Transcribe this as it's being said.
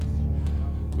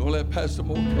Go let Pastor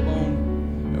Moore come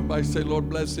on. Everybody say, Lord,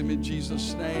 bless him in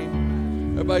Jesus'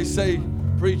 name. Everybody say,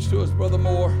 preach to us, Brother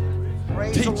Moore.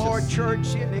 Praise Teach the Lord, us. church.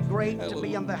 Isn't it great Hallelujah. to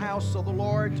be in the house of the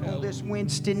Lord on this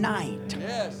Wednesday night?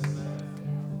 Yes.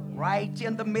 Right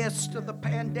in the midst of the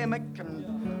pandemic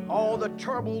and all the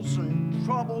troubles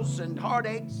and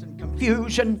heartaches and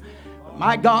confusion.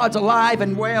 My God's alive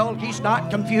and well. He's not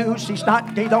confused.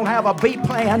 He don't have a B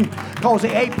plan because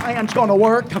the A plan's going to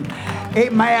work.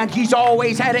 Amen. He's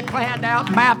always had it planned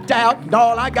out, mapped out, and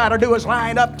all I got to do is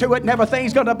line up to it and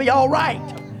everything's going to be all right.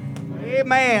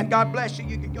 Amen. God bless you.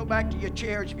 You can go back to your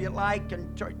chairs if you like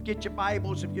and get your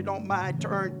Bibles, if you don't mind.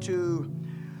 Turn to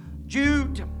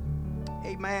Jude.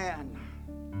 Amen.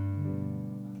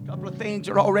 A couple of things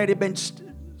that have already been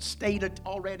stated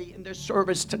already in this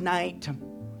service tonight.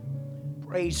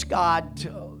 Praise God to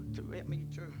help me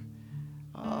to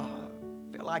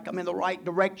feel like I'm in the right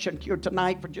direction here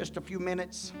tonight for just a few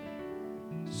minutes.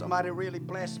 Somebody really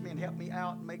bless me and help me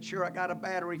out and make sure I got a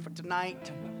battery for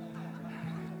tonight.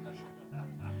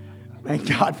 Thank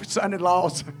God for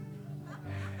son-in-laws.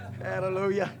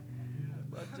 Hallelujah.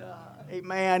 But,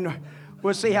 amen.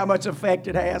 We'll see how much effect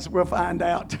it has. We'll find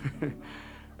out.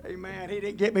 Amen. He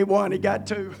didn't get me one. He got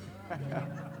two.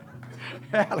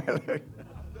 Hallelujah.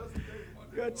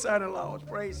 Good son-in-laws.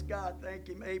 Praise God. Thank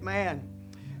him. Amen.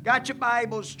 Got your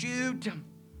Bibles, Jude.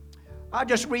 I'll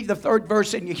just read the third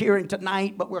verse in your hearing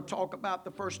tonight, but we'll talk about the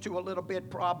first two a little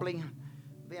bit probably.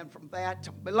 Then from that,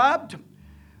 beloved,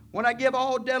 when I give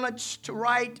all diligence to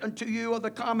write unto you of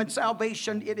the common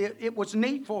salvation, it was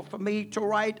needful for me to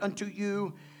write unto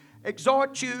you,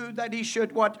 exhort you that he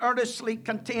should earnestly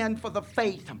contend for the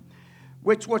faith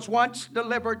which was once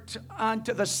delivered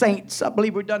unto the saints. I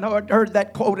believe we've heard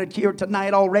that quoted here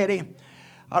tonight already.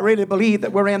 I really believe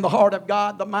that we're in the heart of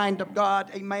God, the mind of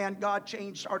God. Amen. God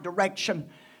changed our direction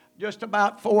just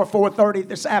about 4:30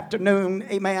 this afternoon.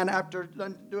 Amen. After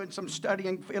doing some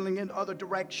studying, feeling in other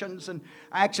directions, and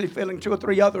actually feeling two or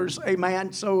three others.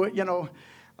 Amen. So,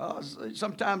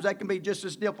 sometimes that can be just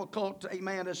as difficult,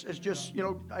 amen, as just,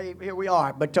 hey, here we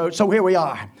are. But so here we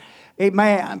are.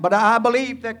 Amen. But I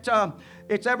believe that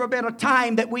it's ever been a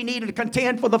time that we needed to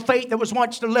contend for the faith that was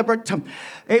once delivered.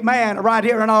 Amen. Right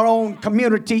here in our own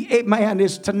community. Amen.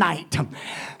 Is tonight.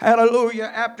 Hallelujah.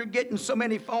 After getting so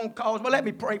many phone calls. Well, let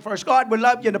me pray first. God, we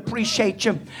love you and appreciate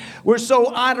you. We're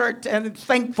so honored and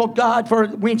thankful, God, for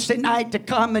Wednesday night to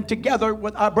come and together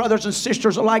with our brothers and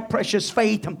sisters alike, precious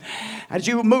faith. As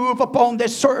you move upon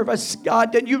this service,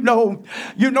 God, then you know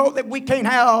that we can't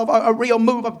have a real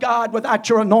move of God without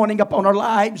your anointing upon our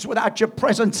lives, without your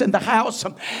presence in the house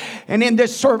and in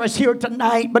this service here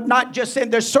tonight. But not just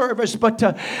in this service, but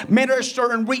to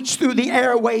minister and reach through the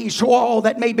airways to all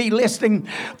that may be listening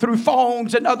through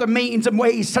phones and other means and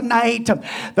ways tonight.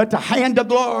 That the hand of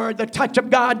the Lord, the touch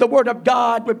of God, the word of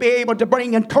God would be able to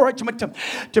bring encouragement,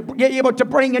 to be able to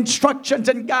bring instructions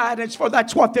and guidance, for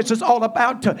that's what this is all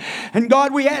about. And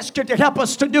God, we ask you to help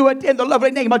us to do it in the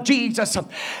lovely name of Jesus.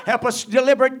 Help us to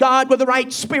deliver it, God, with the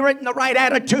right spirit and the right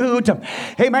attitude.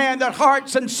 Amen. That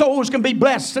hearts and souls can be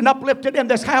blessed and uplifted in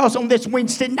this house on this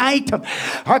Wednesday night.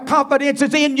 Our confidence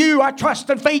is in you. Our trust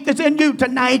and faith is in you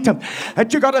tonight.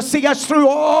 That you're going to see us through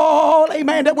all,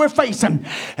 amen, that we're facing.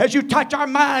 As you touch our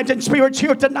minds and spirits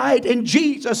here tonight. In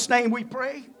Jesus' name we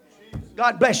pray.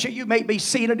 God bless you. You may be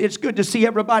seated. It's good to see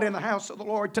everybody in the house of the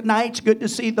Lord tonight. It's good to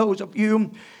see those of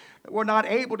you that were not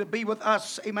able to be with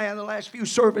us, amen, the last few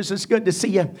services. It's good to see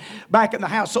you back in the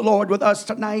house of the Lord with us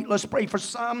tonight. Let's pray for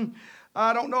some.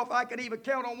 I don't know if I could even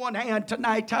count on one hand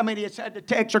tonight how many has had to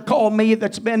text or call me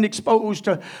that's been exposed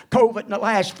to COVID in the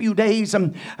last few days,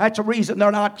 and that's the reason they're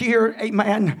not here,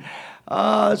 amen.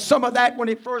 Some of that when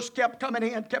it first kept coming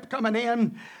in.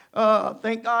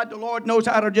 Thank God the Lord knows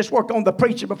how to just work on the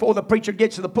preacher before the preacher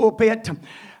gets to the pulpit.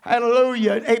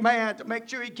 Hallelujah. Amen. To make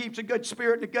sure he keeps a good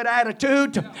spirit and a good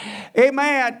attitude.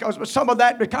 Amen. Because some of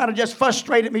that kind of just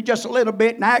frustrated me just a little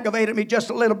bit and aggravated me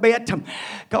just a little bit.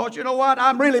 Because you know what?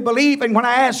 I'm really believing when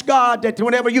I ask God that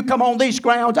whenever you come on these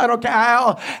grounds, I don't care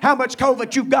how much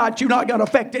COVID you've got, you're not going to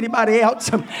affect anybody else.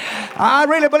 I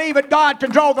really believe that God can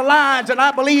draw the lines, and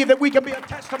I believe that we can be a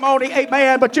testimony.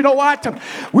 Amen. But you know what?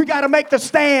 We got to make the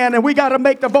stand, and we got to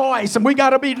make the voice, and we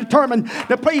got to be determined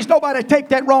to please nobody take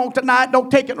that wrong tonight. Don't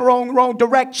take it in the wrong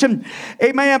direction.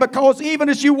 Amen. Because even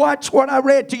as you watch what I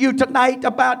read to you tonight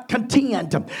about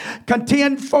contend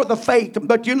for the faith.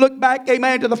 But you look back,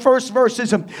 amen, to the first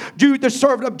verses of Jude, the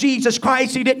servant of Jesus Jesus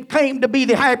Christ. He didn't claim to be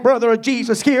the half brother of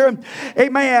Jesus here.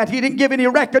 Amen. He didn't give any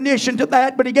recognition to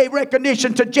that, but he gave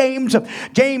recognition to James.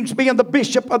 James being the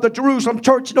bishop of the Jerusalem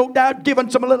church, no doubt giving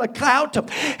some little clout.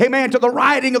 Amen. To the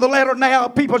writing of the letter now,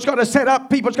 people's going to set up.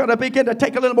 People's going to begin to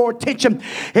take a little more attention.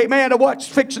 Amen. To what's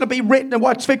fixing to be written and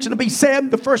what's fixing to be said.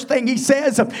 The first thing he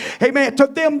says, amen, to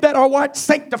them that are what?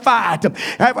 Sanctified.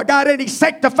 Have I got any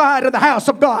sanctified in the house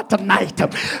of God tonight?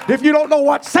 If you don't know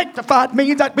what sanctified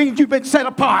means, that means you've been set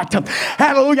apart.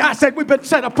 Hallelujah. I said we've been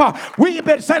set apart. We ain't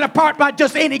been set apart by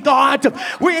just any God.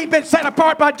 We ain't been set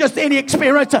apart by just any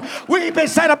experience. We ain't been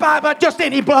set apart by just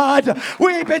any blood.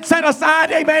 We ain't been set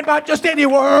aside, amen, by just any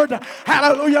word.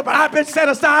 Hallelujah. But I've been set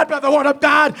aside by the word of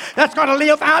God that's going to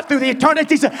live out through the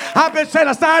eternities. I've been set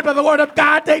aside by the word of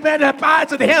God, amen, that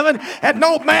abides in heaven, and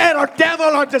no man or devil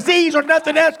or disease or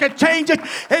nothing else can change it.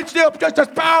 It's still just as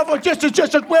powerful, just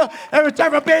as well as it's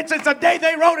ever been since the day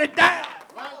they wrote it down.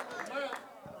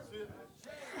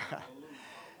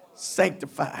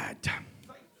 Sanctified,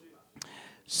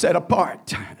 set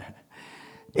apart,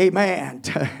 amen,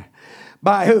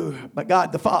 by who? By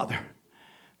God the Father.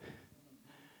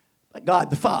 By God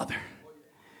the Father.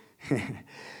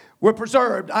 We're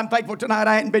preserved. I'm thankful tonight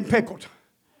I hadn't been pickled.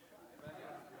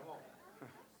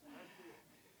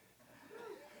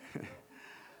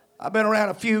 I've been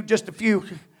around just a few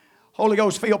Holy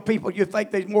Ghost filled people. You think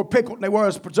they're more pickled than they were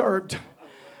as preserved.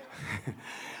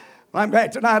 I'm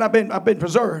glad tonight I've been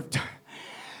preserved.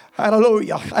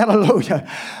 Hallelujah.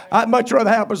 Hallelujah. I'd much rather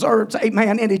have preserves,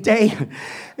 amen, any day.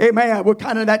 Amen. We're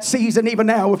kind of in that season even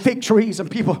now with fig trees,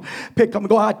 and people pick them,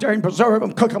 go out there and preserve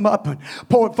them, cook them up, and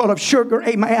pour it full of sugar.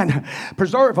 Amen.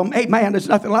 Preserve them. Amen. There's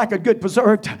nothing like a good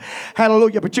preserved.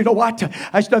 Hallelujah. But you know what?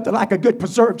 There's nothing like a good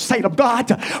preserved saint of God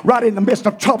right in the midst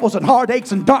of troubles and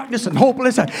heartaches and darkness and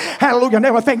hopelessness. Hallelujah. And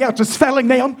everything else is failing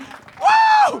them.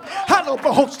 Woo! My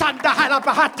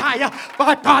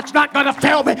God's not going to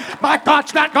fail me. My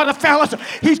God's not going to fail us.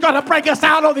 He's going to bring us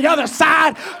out on the other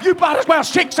side. You might as well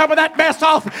shake some of that mess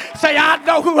off. Say, I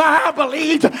know who I have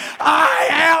believed. I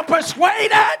am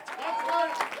persuaded.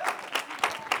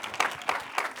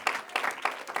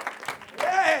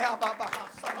 Yeah.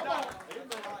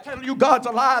 I'm telling you, God's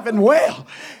alive and well.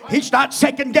 He's not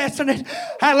second guessing it.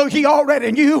 Hallelujah. He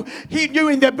already knew. He knew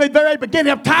in the very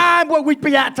beginning of time where we'd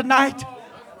be at tonight.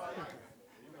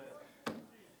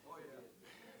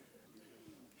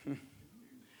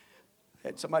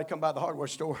 Had somebody come by the hardware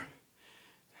store.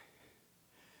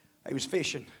 He was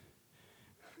fishing.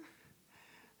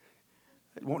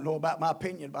 They won't know about my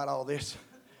opinion about all this.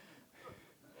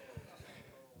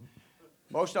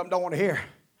 Most of them don't want to hear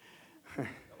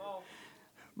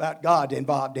about God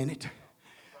involved in it.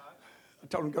 I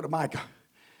told him, go to Micah.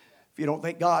 If you don't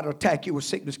think God will attack you with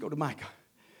sickness, go to Micah.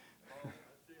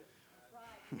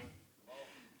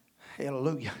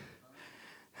 Hallelujah.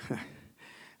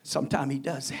 Sometimes he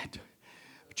does that.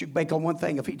 But you can bank on one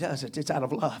thing, if he does it, it's out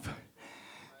of love.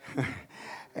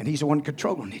 And he's the one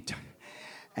controlling it.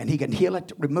 And he can heal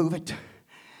it, remove it.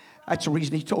 That's the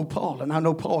reason he told Paul. And I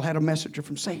know Paul had a messenger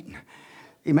from Satan.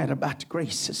 He meant about the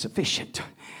grace is sufficient.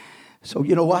 So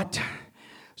you know what?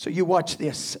 So you watch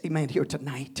this, amen, here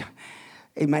tonight.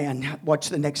 Amen. Watch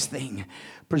the next thing.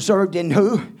 Preserved in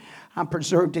who? I'm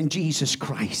preserved in Jesus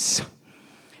Christ.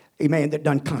 Amen. That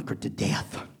done conquered the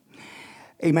death.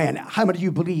 Amen. How many of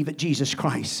you believe that Jesus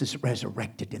Christ is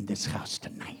resurrected in this house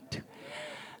tonight?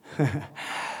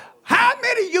 How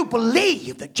many of you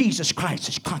believe that Jesus Christ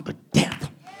has conquered death?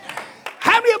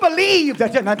 How many of you believe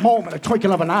that in that moment, a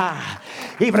twinkle of an eye,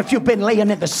 even if you've been laying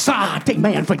in the sod,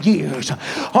 amen, for years,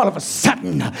 all of a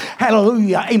sudden,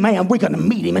 hallelujah, amen, we're going to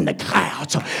meet him in the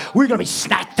clouds. We're going to be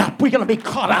snatched up. We're going to be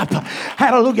caught up.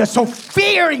 Hallelujah. So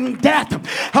fearing death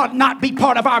ought not be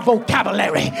part of our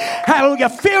vocabulary. Hallelujah.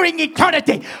 Fearing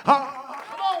eternity.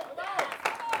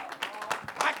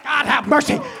 God have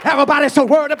mercy. Everybody's so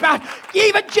worried about.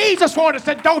 Even Jesus warned us,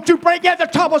 said, don't you bring in the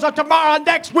troubles of tomorrow,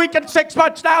 next week, and 6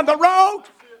 months down the road.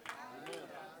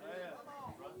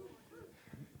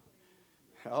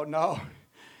 Oh, no.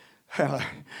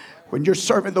 When you're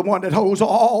serving the one that holds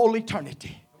all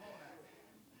eternity,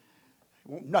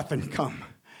 won't nothing come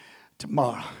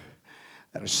tomorrow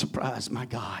that'll surprise my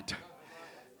God.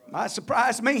 Might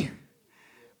surprise me,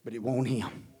 but it won't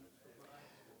him.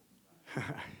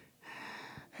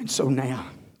 And so now,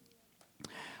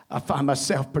 I find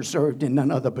myself preserved in none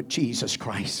other but Jesus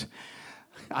Christ.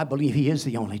 I believe he is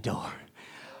the only door.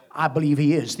 I believe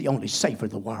he is the only Savior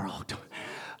of the world.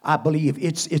 I believe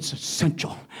it's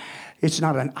essential. It's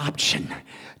not an option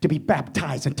to be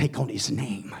baptized and take on his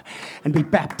name and be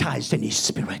baptized in his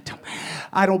spirit.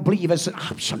 I don't believe it's an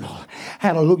optional,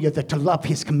 hallelujah, that to love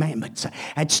his commandments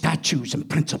and statutes and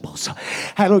principles.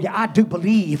 Hallelujah. I do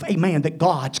believe, amen, that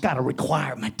God's got a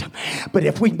requirement. But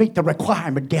if we meet the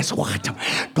requirement, guess what?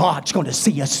 God's going to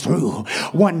see us through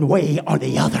one way or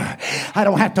the other. I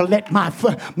don't have to let my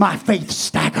faith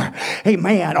stagger,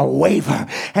 amen, or waver.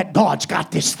 And God's got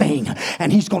this thing,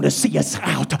 and he's going to see us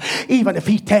out. Even if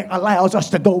he allows us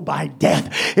to go by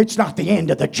death, it's not the end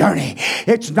of the journey.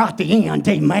 It's not the end,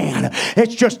 amen.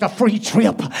 It's just a free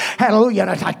trip. Hallelujah.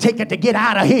 And as I take it to get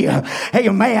out of here,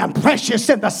 amen, precious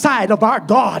in the sight of our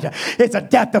God is the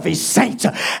death of his saints.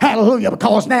 Hallelujah.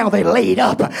 Because now they laid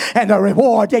up, and the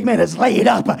reward, amen, is laid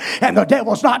up, and the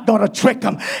devil's not going to trick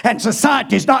them, and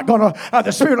society's not going to,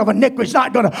 the spirit of iniquity is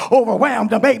not going to overwhelm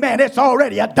them. Amen. It's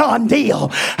already a done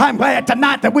deal. I'm glad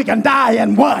tonight that we can die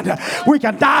in one. We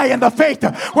can die in the faith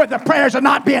where the prayers are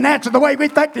not being answered the way we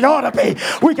think they ought to be.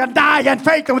 We can die in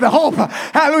faith with the hope,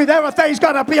 hallelujah, everything's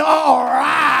going to be all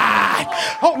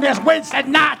right on this Wednesday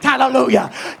night.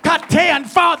 Hallelujah.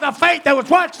 Contend for the faith that was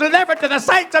once delivered to the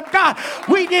saints of God.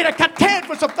 We need to contend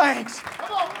for some things.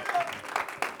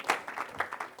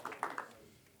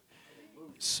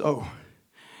 So,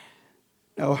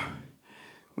 now,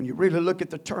 when you really look at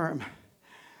the term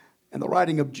and the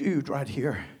writing of Jude right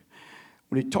here,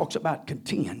 when he talks about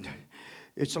contend,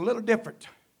 it's a little different,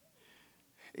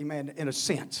 amen, in a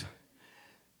sense,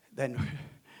 than,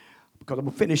 because I'm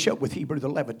going to finish up with Hebrews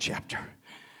 11th chapter,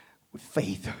 with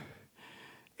faith,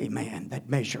 amen, that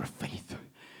measure of faith.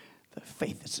 The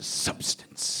faith is a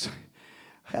substance.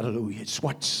 Hallelujah. It's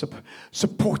what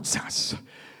supports us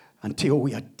until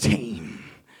we attain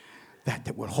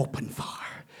that we're hoping for,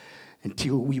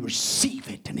 until we receive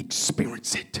it and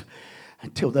experience it,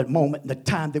 until the moment and the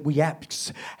time that we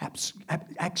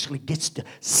actually gets to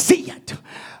see it.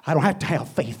 I don't have to have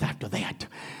faith after that.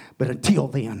 But until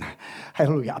then,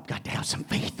 hallelujah, I've got to have some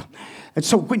faith. And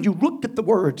so when you look at the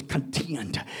word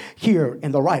contend here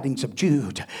in the writings of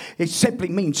Jude, it simply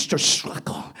means to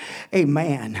struggle.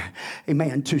 Amen.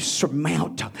 Amen. To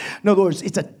surmount. In other words,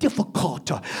 it's a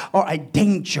difficult or a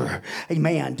danger,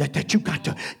 amen, that you've got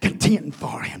to contend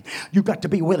for. You've got to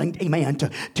be willing, amen,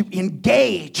 to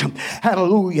engage,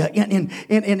 hallelujah,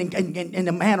 in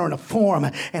a manner, in a form,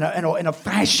 in a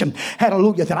fashion,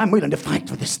 hallelujah, that I'm willing to fight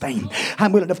for this thing.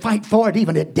 I'm willing to fight for it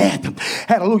even at death.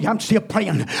 Hallelujah. I'm still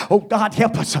praying. Oh, God,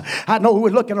 help us. I know we're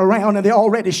looking around and they're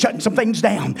already shutting some things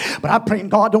down, but I'm praying,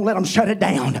 God, don't let them shut it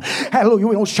down. Hallelujah.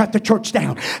 We don't shut the church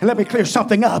down. And let me clear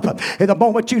something up. At the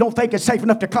moment you don't think it's safe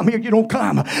enough to come here, you don't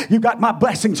come. You got my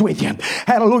blessings with you.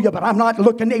 Hallelujah. But I'm not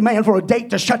looking, amen, for a date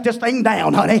to shut this thing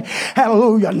down, honey.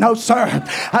 Hallelujah. No, sir.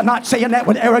 I'm not saying that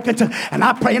with arrogance. And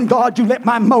I'm praying, God, you let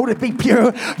my motive be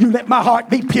pure. You let my heart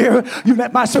be pure. You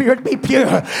let my spirit be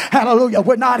pure. Hallelujah.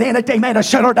 We're not in it, amen, to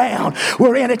shut her down.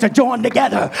 We're in it to join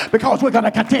together, because we're going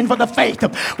to contend for the faith.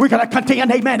 We're going to contend,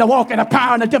 amen, to walk in the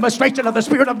power and the demonstration of the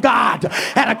Spirit of God,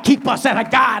 and to keep us and to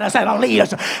guide us and to lead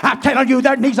us. I'm telling you,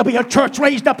 there needs to be a church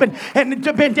raised up in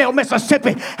Bendale,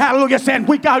 Mississippi. Hallelujah, saying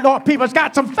we got, Lord, people's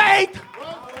got some faith.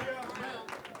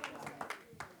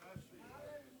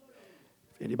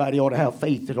 If anybody ought to have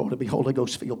faith, it ought to be Holy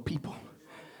Ghost filled people.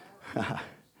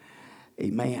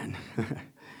 Amen.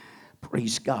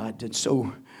 Praise God. And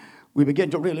so we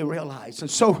begin to really realize. And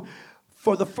so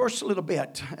for the first little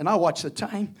bit, and I'll watch the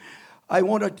time, I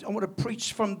want to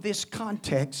preach from this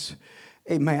context,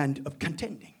 amen, of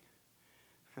contending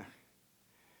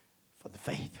for the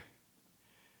faith,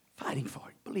 fighting for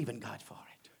it, believing God for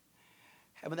it,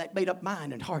 having that made up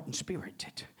mind and heart and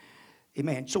spirit.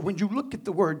 Amen. So when you look at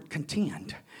the word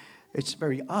contend, it's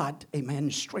very odd, amen,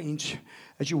 strange,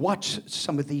 as you watch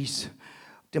some of these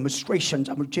demonstrations.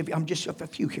 I'm just a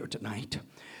few here tonight,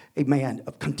 amen,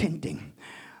 of contending.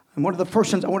 And one of the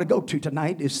persons I want to go to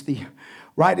tonight is the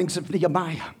writings of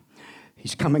Nehemiah.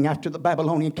 He's coming after the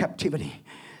Babylonian captivity.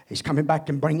 He's coming back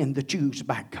and bringing the Jews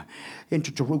back into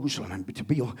Jerusalem and to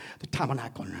build the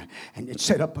tabernacle and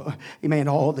set up, amen,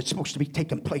 all that's supposed to be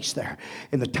taking place there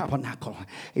in the tabernacle,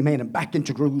 amen, and back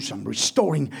into Jerusalem,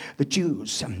 restoring the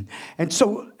Jews. And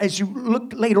so as you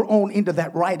look later on into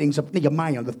that writings of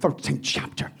Nehemiah, the 13th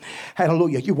chapter,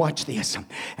 hallelujah, you watch this.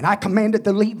 And I commanded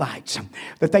the Levites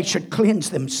that they should cleanse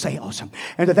themselves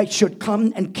and that they should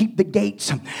come and keep the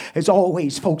gates. As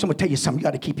always, folks, I'm going to tell you something. You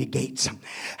got to keep your gates.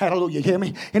 Hallelujah, hear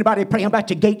me? Anybody praying about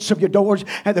your gates of your doors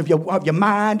and of your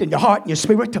mind and your heart and your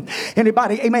spirit?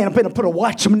 Anybody, amen, I'm going to put a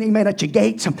watchman, amen, at your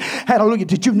gates. Hallelujah.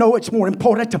 Did you know it's more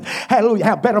important, hallelujah,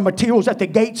 have better materials at the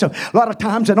gates a lot of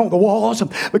times than on the walls,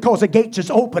 because the gates is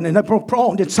open and they're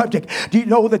prone and subject. Do you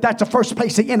know that that's the first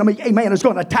place the enemy, amen, is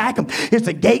going to attack them? Is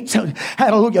the gates.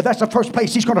 Hallelujah. That's the first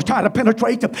place he's going to try to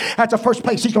penetrate. That's the first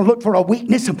place he's going to look for a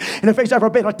weakness. And if there's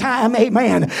ever been a time,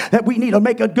 amen, that we need to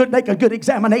make a good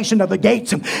examination of the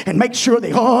gates and make sure they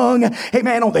hung,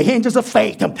 amen, on the hinges of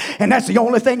faith. And that's the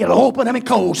only thing that'll open them and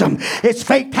close them. It's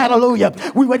faith. Hallelujah.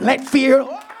 We wouldn't let fear.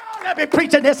 Let me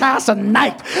preach in this house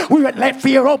tonight. We would let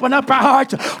fear open up our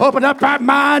hearts, open up our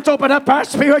minds, open up our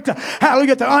spirit.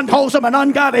 Hallelujah, to unwholesome and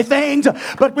ungodly things.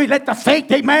 But we let the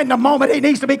faith, amen, the moment it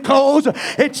needs to be closed,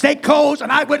 it stay closed.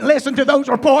 And I wouldn't listen to those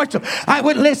reports. I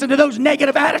wouldn't listen to those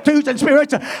negative attitudes and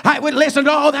spirits. I wouldn't listen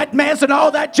to all that mess and all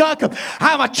that junk.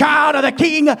 I'm a child of the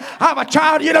King. I'm a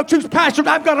child, choose pasture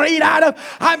I'm going to eat out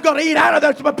of. I'm going to eat out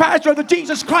of the pasture of the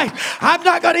Jesus Christ. I'm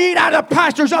not going to eat out of the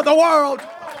pastures of the world.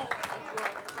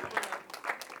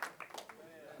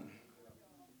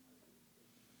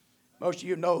 Most of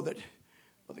you know that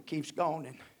Brother Keith's gone,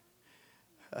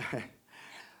 and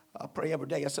I pray every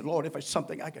day. I said, Lord, if there's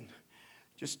something I can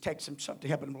just text him something to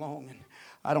help him along. And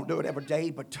I don't do it every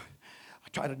day, but I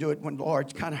try to do it when the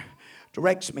Lord kind of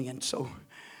directs me. And so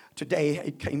today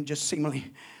it came just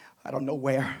seemingly, I don't know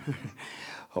where.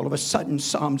 All of a sudden,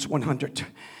 Psalms 100,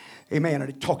 amen, and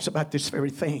it talks about this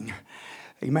very thing.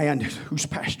 Amen, whose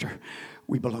pasture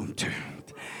we belong to.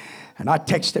 And I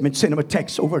texted him and sent him a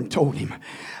text over and told him,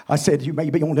 I said, you may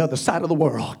be on the other side of the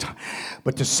world,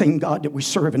 but the same God that we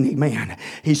serve, and amen,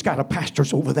 he's got a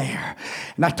pastures over there.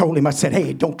 And I told him, I said,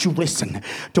 hey, don't you listen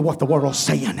to what the world's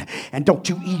saying, and don't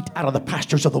you eat out of the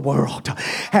pastures of the world.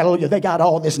 Hallelujah. They got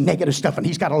all this negative stuff, and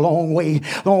he's got a long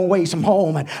ways from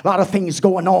home, and a lot of things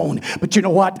going on. But you know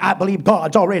what? I believe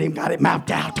God's already got it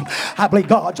mapped out. I believe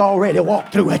God's already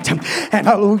walked through it. And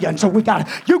hallelujah. And so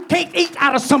you can't eat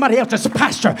out of somebody else's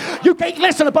pasture. You can't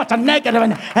listen to a bunch of negative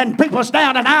and people's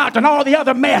down and out and all the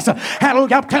other mess.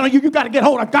 Hallelujah. I'm telling you, you got to get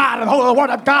hold of God and hold of the Word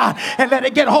of God and let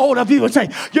it get hold of you and say,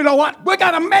 you know what? We're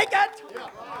going to make it.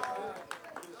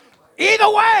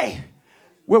 Either way,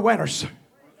 we're winners.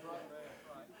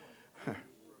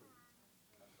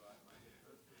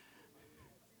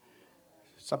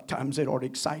 Sometimes it ought to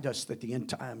excite us that the end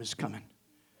time is coming.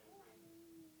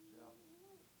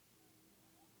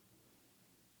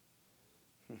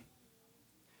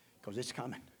 Because it's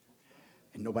coming.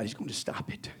 And nobody's going to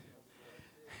stop it.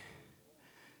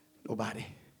 Nobody.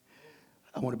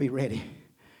 I want to be ready.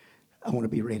 I want to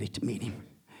be ready to meet him.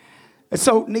 And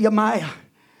so Nehemiah,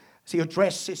 as he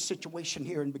addressed this situation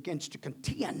here and begins to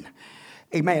contend.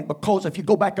 Amen. Because if you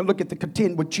go back and look at the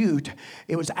contend with Jude,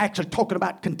 it was actually talking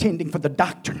about contending for the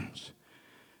doctrines,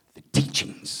 the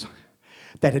teachings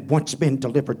that had once been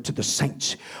delivered to the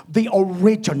saints. The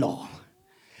original.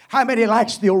 How many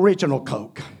likes the original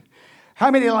Coke? How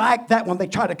many like that one they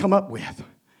try to come up with?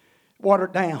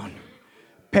 Watered down.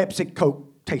 Pepsi,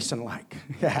 Coke, tasting like.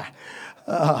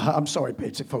 I'm sorry,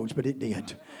 Pepsi folks, but it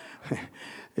did.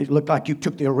 It looked like you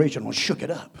took the original and shook it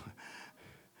up.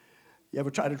 You ever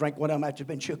try to drink one of them after it's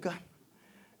been shook up?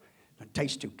 It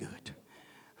tastes too good.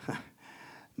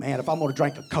 Man, if I'm going to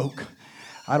drink a Coke,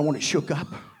 I don't want it shook up.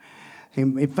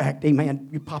 In fact, amen,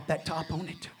 you pop that top on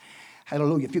it.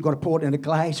 Hallelujah. If you're going to pour it in a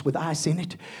glass with ice in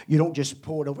it, you don't just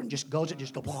pour it over and just gulls it,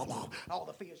 just go, blah, blah. All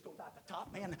the fizz goes out the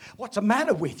top, man. What's the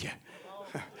matter with you?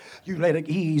 You let it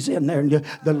ease in there, and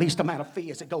the least amount of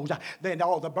fizz that goes out, then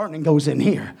all the burning goes in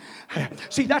here.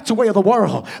 See, that's the way of the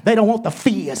world. They don't want the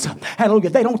fizz. Hallelujah.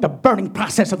 They don't want the burning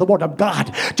process of the Word of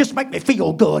God. Just make me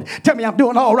feel good. Tell me I'm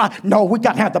doing all right. No, we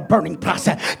got to have the burning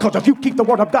process, because if you keep the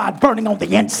Word of God burning on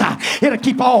the inside, it'll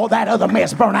keep all that other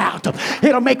mess burn out.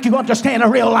 It'll make you understand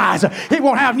and realize it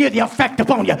won't have near the effect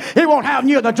upon you. It won't have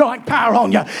near the drawing power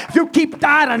on you. If you keep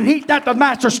dying and eating at the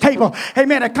master's table,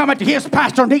 amen, and coming to his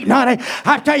pastor and eating honey,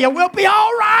 I tell you, we'll be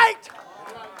all right.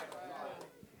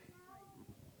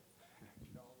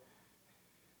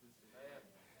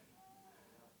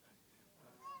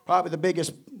 Probably the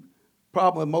biggest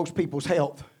problem with most people's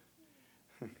health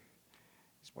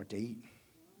is what they eat.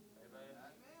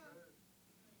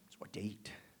 It's what they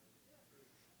eat.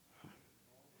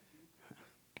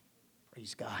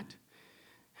 Praise God.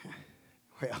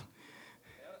 Well,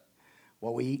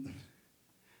 what we eating,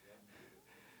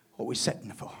 what we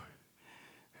setting for,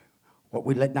 what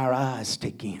we letting our eyes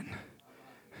take in,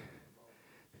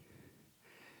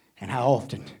 and how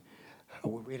often are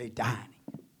we really dining?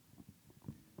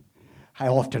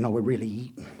 How often are we really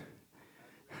eating?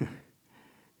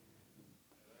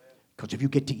 Because if you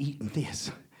get to eating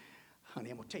this, Honey,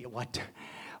 I'm going to tell you what.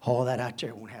 All that out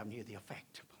there won't have near the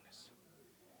effect.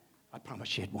 I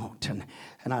promise you it won't. And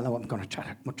I know I'm going to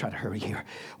try to hurry here.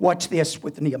 Watch this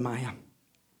with Nehemiah.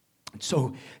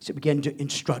 So he began to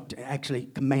instruct, actually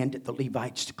commanded the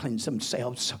Levites to cleanse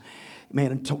themselves.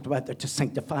 Man, and talked about that, to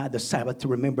sanctify the Sabbath, to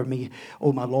remember me,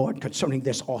 O my Lord, concerning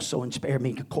this also, and spare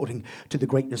me according to the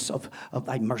greatness of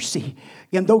thy mercy.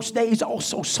 In those days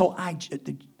also saw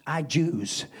I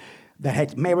Jews that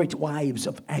had married wives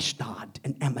of Ashdod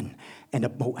and Ammon and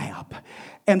of Moab.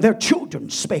 And their children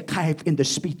spake half in the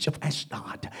speech of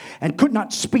Ashdod, and could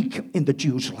not speak in the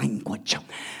Jews' language.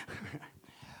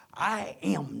 I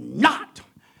am not,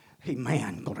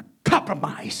 amen, going to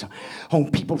compromise on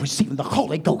people receiving the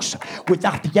Holy Ghost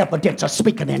without the evidence of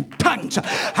speaking in tongues.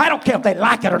 I don't care if they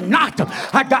like it or not.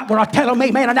 I got what I tell them,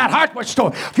 amen, in that hardware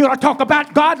store. If you want to talk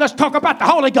about God, let's talk about the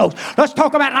Holy Ghost. Let's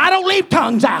talk about it. I don't leave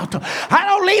tongues out. I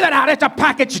don't leave it out. It's a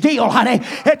package deal, honey.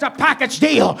 It's a package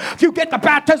deal. If you get the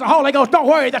baptism of the Holy Ghost, don't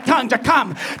worry, the tongues will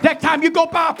come. Next time you go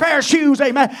buy a pair of shoes,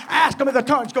 amen, ask them if the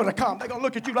tongue's going to come. They're going to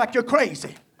look at you like you're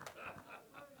crazy.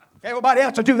 Everybody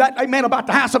else will do that, amen, about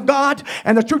the house of God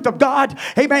and the truth of God.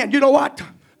 Amen. You know what?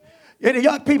 Any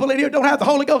young people in here don't have the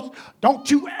Holy Ghost,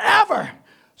 don't you ever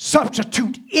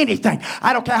substitute anything.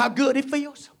 I don't care how good it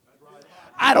feels.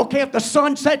 I don't care if the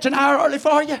sun sets an hour early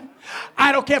for you.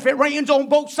 I don't care if it rains on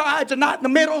both sides and not in the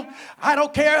middle. I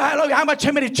don't care how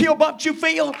many chill bumps you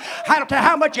feel. I don't care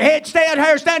how much your hair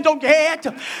stands on your head.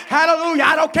 Hallelujah.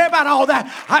 I don't care about all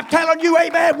that. I'm telling you,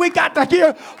 amen, we got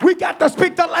to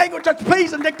speak the language that's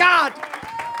pleasing to God.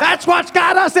 That's what's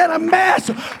got us in a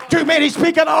mess. Too many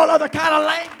speaking all other kind of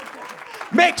language.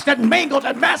 Mixed and mingled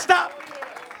and messed up.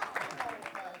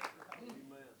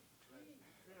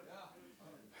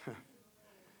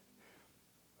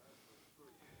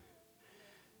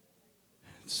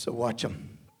 So watch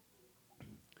them.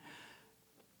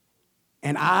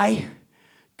 And I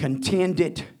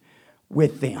contended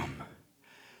with them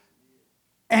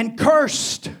and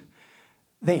cursed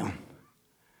them.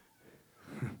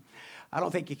 I don't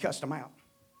think he cussed them out.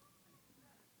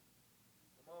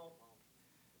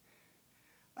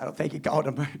 I don't think he called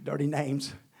them dirty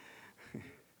names.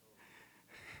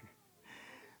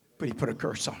 But he put a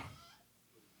curse on them.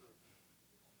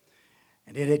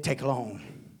 And it didn't take long.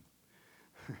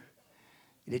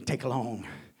 It didn't take long.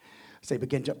 So they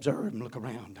began to observe and look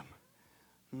around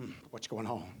them. What's going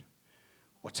on?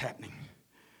 What's happening?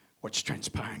 What's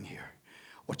transpiring here?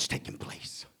 What's taking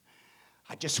place?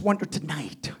 I just wonder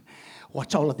tonight,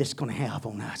 what's all of this going to have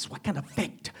on us? What kind of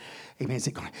effect? Amen. Is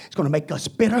it going to make us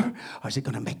bitter, or is it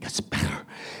going to make us better?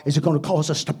 Is it going to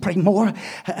cause us to pray more?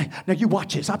 Now you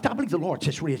watch this. I believe the Lord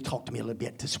just really talked to me a little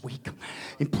bit this week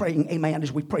in praying, amen,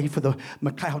 as we pray for the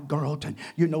McLeod girl. And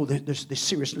you know there's the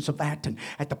seriousness of that, and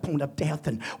at the point of death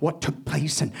and what took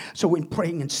place. And so in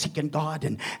praying and seeking God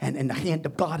and the hand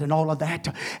of God and all of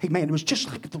that, amen, it was just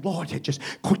like the Lord had just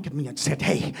quickened me and said,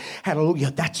 hey,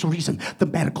 hallelujah, that's the reason the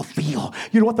medical field.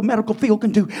 You know what the medical field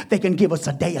can do? They can give us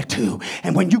a day or two.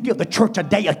 And when you give the church a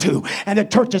day or two, and the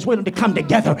church is willing to come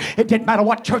together, it didn't matter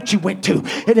what church you went to.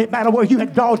 It didn't matter where you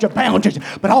had drawn your boundaries.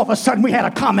 But all of a sudden we had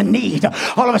a common need.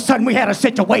 All of a sudden we had a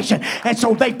situation. And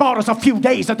so they bought us a few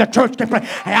days that the church could pray.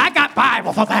 Hey, I got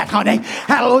Bible for that, honey.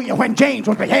 Hallelujah. When James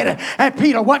was beheaded and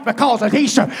Peter went because of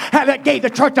Easter, and that gave the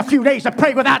church a few days to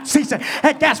pray without ceasing.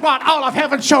 And guess what? All of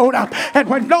heaven showed up. And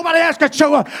when nobody else could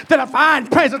show up, the divine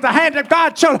presence, the hand of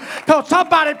God showed up because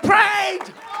somebody prayed.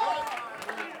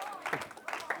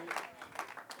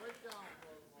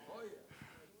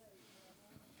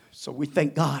 So we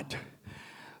thank God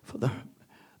for the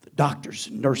doctors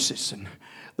and nurses, and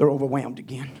they're overwhelmed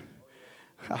again.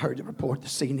 I heard the report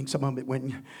this evening. Some of it went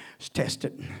and was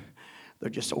tested, and they're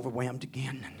just overwhelmed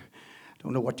again and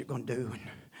don't know what they're going to do. And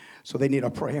so they need our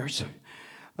prayers.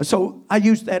 And so I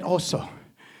used that also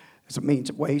as a means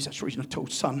of ways. That's the reason I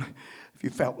told some, if you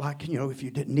felt like, if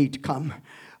you didn't need to come,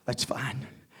 that's fine.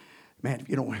 Man, if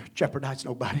you don't want to jeopardize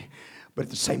nobody. But at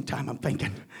the same time, I'm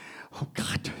thinking, oh,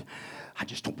 God, I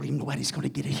just don't believe nobody's going to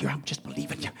get it here. I'm just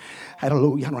believing you.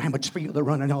 Hallelujah. I don't know how much field they're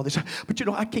running and all this. But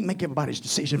I can't make everybody's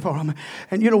decision for them.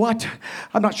 And you know what?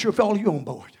 I'm not sure if all of you on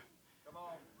board.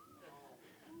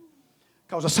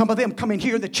 Because some of them come in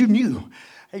here that you knew,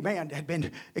 amen, had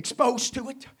been exposed to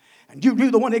it. And you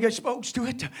knew the one that got exposed to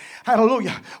it.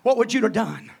 Hallelujah. What would you have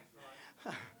done?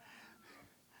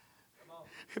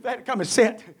 If they had come and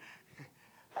said,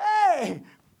 hey,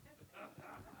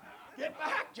 get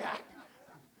back, Jack.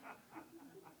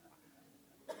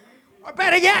 Or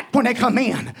better yet, when they come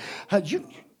in, what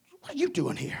are you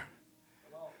doing here?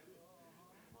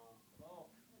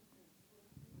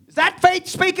 Is that faith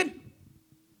speaking?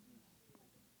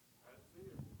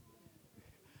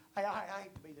 I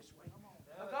hate to be this way.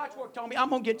 God's worked on me. I'm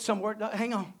going to get somewhere.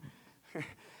 Hang on.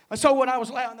 And so when I was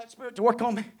allowing that Spirit to work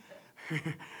on me,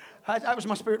 that was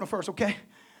my spiritual first, okay?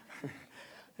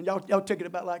 And y'all took it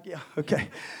about like, yeah, okay.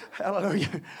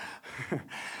 Hallelujah.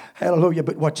 Hallelujah.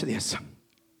 But watch this.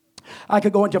 I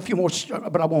could go into a few more,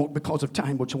 but I won't because of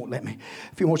time, which won't let me.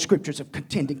 A few more scriptures of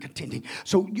contending.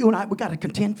 So you and I, we got to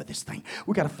contend for this thing.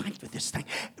 We got to fight for this thing.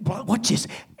 But watch this.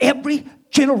 Every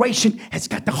generation has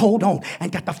got to hold on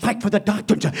and got to fight for the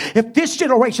doctrines. If this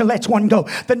generation lets one go,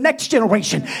 the next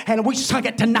generation, and we sung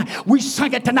it tonight.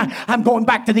 I'm going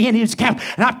back to the Indians camp,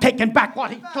 and I've taken back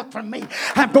what he took from me.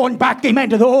 I'm going back,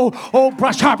 amen, to the old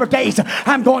Brush Harbor days.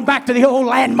 I'm going back to the old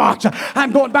landmarks.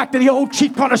 I'm going back to the old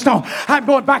Chief Cornerstone. I'm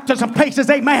going back to some places,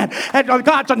 amen, and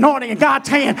God's anointing and God's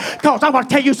hand. Because I want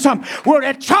to tell you something. We're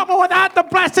in trouble without the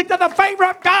blessing and the favor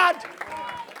of God.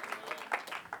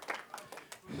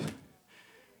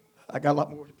 I got a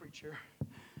lot more to preach here.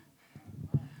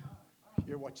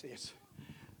 Here, watch this.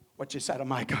 Watch this out of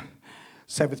Micah,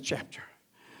 7th chapter.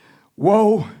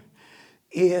 Woe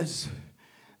is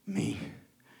me.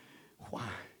 Why?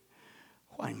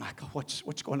 Why, Micah?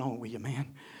 What's going on with you,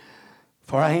 man?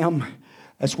 For I am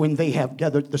as when they have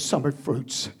gathered the summer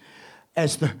fruits,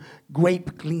 as the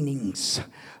grape gleanings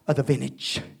of the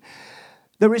vintage.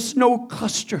 There is no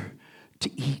cluster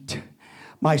to eat.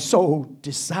 My soul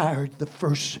desired the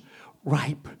first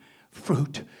ripe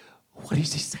fruit. What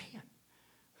is he saying?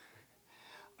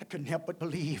 I couldn't help but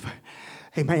believe.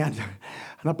 Amen.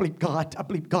 And I believe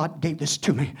God gave this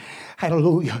to me.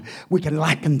 Hallelujah. We can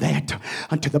liken that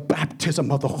unto the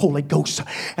baptism of the Holy Ghost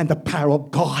and the power of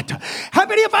God. How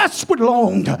many of us would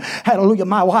long to, hallelujah,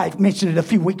 my wife mentioned it a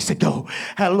few weeks ago.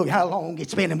 Hallelujah, how long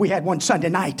it's been. And we had one Sunday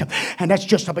night. And that's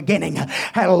just the beginning.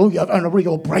 Hallelujah, of a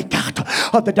real breakout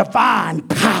of the divine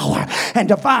power and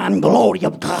divine glory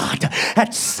of God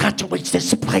that saturates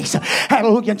this place.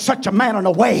 Hallelujah, in such a manner and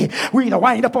a way. We either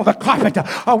wind up on the carpet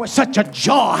or with such a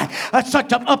joy,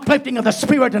 such an uplifting of the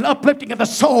spirit and uplifting of the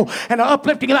soul and an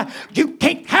uplifting of that. You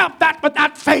can't have that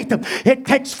without faith. It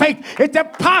takes faith. It's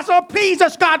impossible to please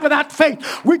us, God, without faith.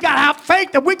 We got to have faith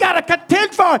and we got to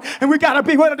contend for it and we got to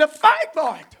be willing to fight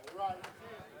for it.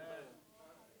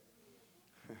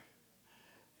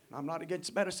 I'm not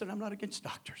against medicine. I'm not against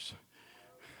doctors.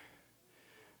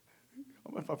 I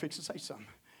wonder if I fix to say something.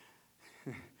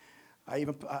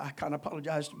 I kind of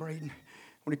apologized to Braden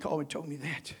when he called and told me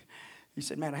that. He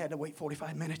said, man, I had to wait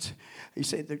 45 minutes. He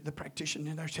said, the practitioner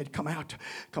in there said, come out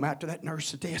to that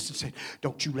nurse's desk and said,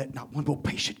 don't you let not one more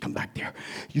patient come back there.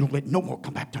 You don't let no more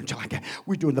come back there until I get.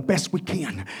 We're doing the best we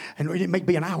can. And it may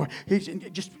be an hour. He's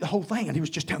just the whole thing. And he was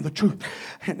just telling the truth.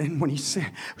 And then when he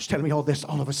was telling me all this,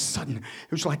 all of a sudden,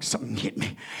 it was like something hit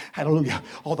me. Hallelujah.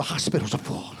 All the hospitals are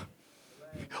full.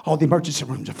 All the emergency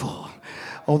rooms are full.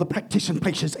 All the practitioner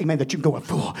places, amen, that you can go are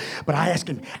full. But I ask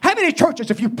him, how many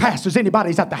churches, if you pastors,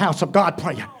 anybody's at the house of God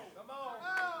praying?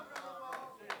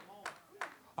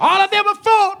 All of them are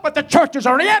full, but the churches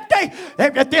are empty.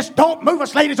 If this don't move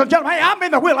us, ladies and gentlemen, hey, I'm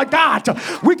in the will of God.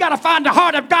 We got to find the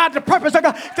heart of God, the purpose of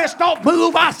God. If this don't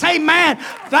move us, amen.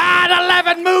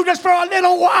 9/11 moved us for a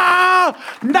little while.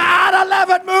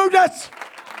 9/11 moved us.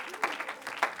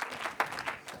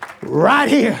 Right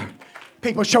here.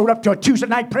 People showed up to a Tuesday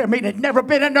night prayer meeting that had never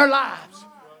been in their lives.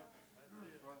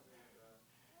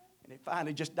 And it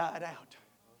finally just died out.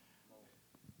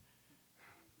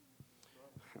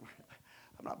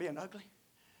 I'm not being ugly.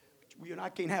 You and I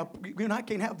can't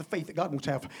have the faith that God wants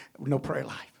to have with no prayer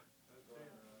life.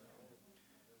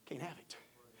 Can't have it.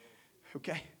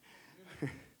 Okay?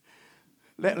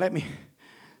 Let me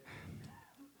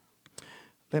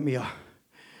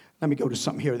go to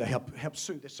something here that help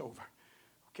soothe this over.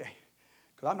 Okay?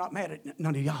 Because I'm not mad at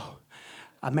none of y'all.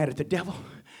 I'm mad at the devil.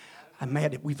 I'm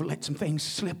mad that we've let some things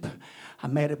slip.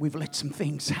 I'm mad that we've let some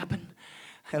things happen.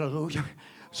 Hallelujah.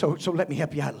 So let me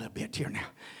help you out a little bit here now.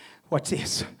 What's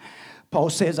this? Paul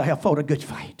says, I have fought a good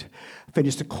fight.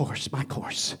 Finished the course, my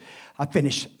course. I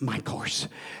finished my course.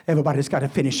 Everybody's got to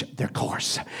finish their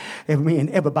course.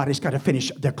 Everybody's got to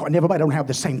finish their course. And everybody don't have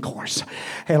the same course.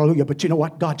 Hallelujah. But you know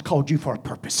what? God's called you for a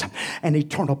purpose, an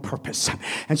eternal purpose.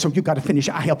 And so you got to finish.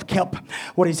 I have kept,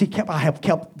 what has he kept? I have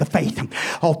kept the faith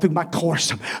all through my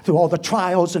course, through all the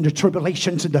trials and the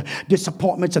tribulations and the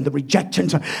disappointments and the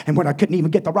rejections. And when I couldn't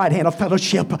even get the right hand of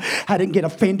fellowship, I didn't get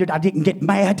offended. I didn't get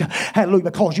mad. Hallelujah.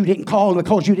 Because you didn't call,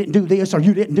 because you didn't do this or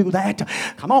you didn't do that.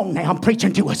 Come on now. I'm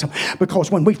preaching to us.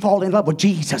 Because when we fall in love with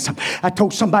Jesus, I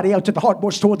told somebody else at the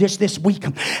hardware store this week,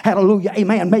 hallelujah,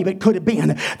 amen, maybe it could have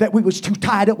been that we was too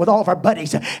tied up with all of our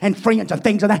buddies and friends and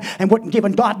things like that and wasn't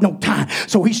giving God no time.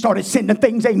 So he started sending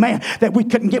things, amen, that we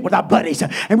couldn't get with our buddies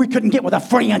and we couldn't get with our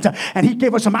friends. And he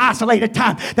gave us some isolated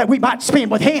time that we might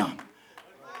spend with him.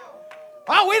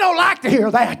 Oh, we don't like to hear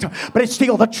that, but it's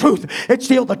still the truth. It's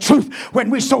still the truth when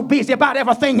we're so busy about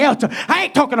everything else. I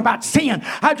ain't talking about sin.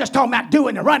 I'm just talking about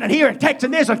doing and running here and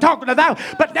texting this and talking to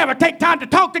that, but never take time to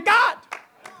talk to God.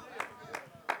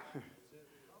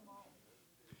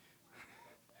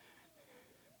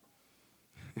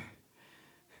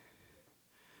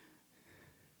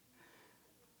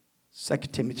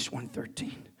 Second Timothy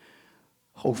 1:13.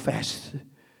 Hold fast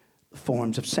the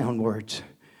forms of sound words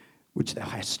which thou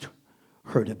hast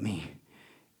heard of me.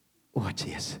 Watch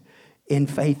this. In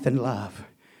faith and love,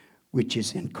 which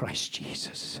is in Christ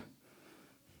Jesus.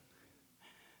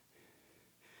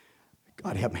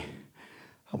 God help me.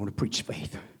 I want to preach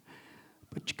faith.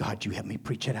 But God, you help me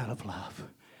preach it out of love.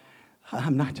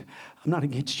 I'm not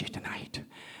against you tonight.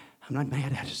 I'm not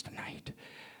mad at us tonight.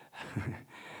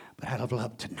 But out of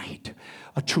love tonight,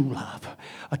 a true love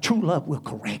will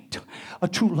correct. A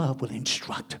true love will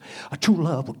instruct. A true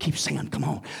love will keep saying, come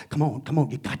on,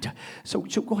 you got to. So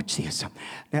watch this.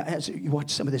 Now, as you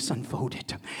watch some of this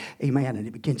unfolded, amen, and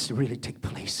it begins to really take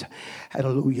place.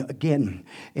 Hallelujah. Again,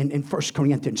 in 1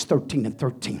 Corinthians 13 and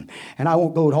 13. And I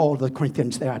won't go to all the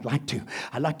Corinthians there. I'd like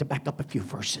to back up a few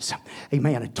verses.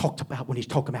 Amen. It talked about when he's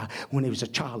talking about when he was a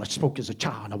child, I spoke as a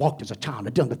child, and I walked as a child,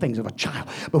 I done the things of a child.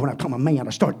 But when I become a man,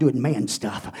 I start doing man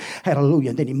stuff. Hallelujah.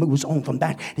 And then he moves on from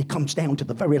that. He comes down to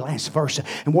the very last verse.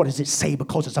 And what does it say?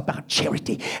 Because it's about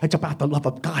charity. It's about the love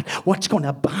of God. What's going to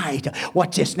abide?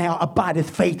 Watch this now. Abideth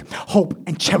faith, hope,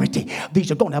 and charity.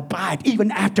 These are going to abide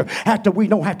even after we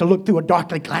don't have to look through a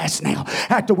darkly glass now.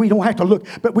 After we don't have to look,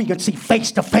 but we can see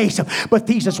face to face. But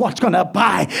these is what's going to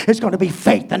abide. It's going to be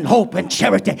faith and hope and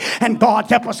charity. And God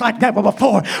help us like never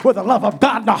before with the love of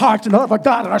God in our hearts and the love of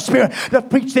God in our spirit to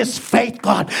preach this faith,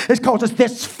 God. It's because it's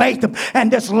this faith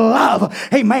and this love,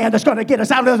 amen, that's going to get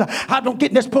us out of this. I don't get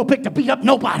in this pulpit to beat up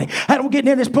nobody. I don't get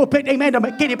in this pulpit, amen, to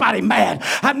make anybody mad.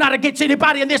 I'm not against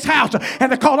anybody in this house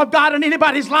and the call of God in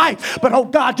anybody's life. But, oh,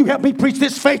 God, you help me preach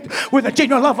this faith with the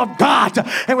genuine love of God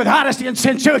and with honesty and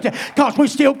sincerity, because we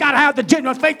still got to have the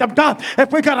genuine faith of God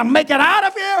if we're going to make it out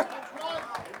of here.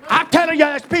 I'm telling you,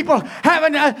 there's people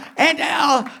having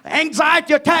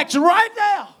anxiety attacks right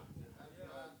now.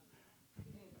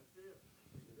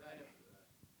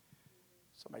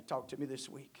 Somebody talked to me this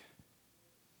week.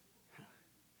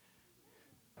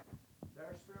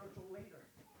 Their spiritual leader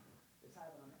is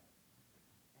having an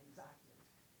anxiety.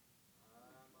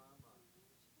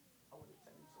 I would have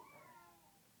said him so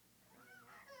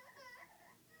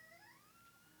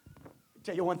bad. I'll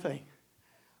tell you one thing.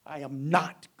 I am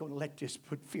not going to let this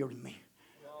put fear in me.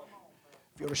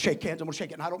 If you were to shake hands, I'm going to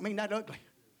shake it. And I don't mean that ugly.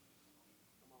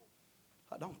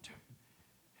 I don't.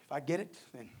 If I get it,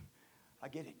 then I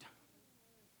get it.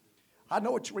 I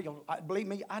know it's real. Believe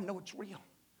me, I know it's real.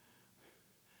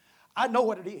 I know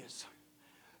what it is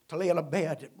to lay in a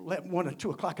bed at 1 or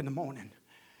 2 o'clock in the morning.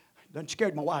 Done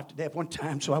scared my wife to death one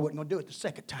time, so I wasn't going to do it the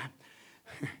second time.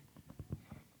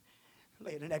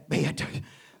 Laying in that bed,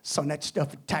 son, that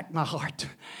stuff attacked my heart.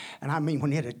 And I mean,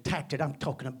 when it attacked it, I'm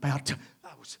talking about,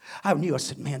 I knew, I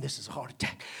said, man, this is a heart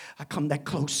attack. I come that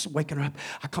close, waking her up.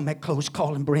 I come that close,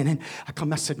 calling Brennan.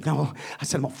 I said, no. I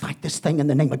said, I'm going to fight this thing in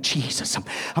the name of Jesus.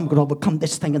 I'm going to overcome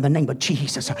this thing in the name of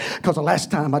Jesus. Because the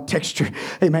last time I texted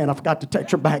her, amen, I forgot to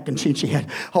text her back. And she had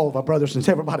all of our brothers and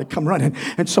everybody come running.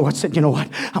 And so I said, you know what?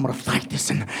 I'm going to fight this.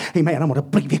 And amen, I'm going to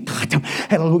believe it, God.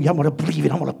 Hallelujah, I'm going to believe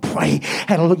it. I'm going to pray.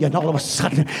 Hallelujah. And all of a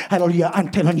sudden, hallelujah, I'm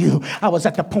telling you, I was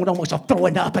at the point almost of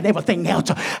throwing up and everything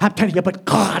else. I'm telling you, but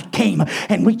God came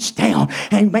and reached down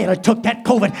and made her took that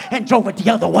COVID and drove it the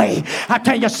other way. I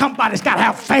tell you, somebody's got to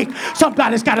have faith.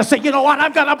 Somebody's got to say, you know what,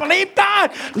 I'm going to believe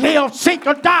God. Live, sink,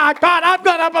 or die. God, I'm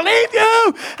going to believe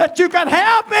you that you can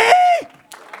help me.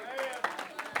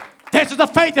 This is the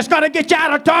faith that's going to get you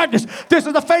out of darkness. This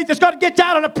is the faith that's going to get you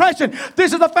out of depression.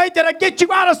 This is the faith that'll get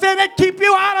you out of sin and keep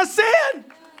you out of sin.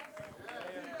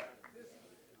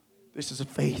 This is a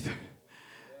faith,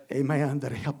 amen,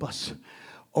 that'll help us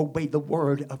obey the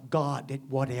word of God at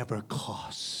whatever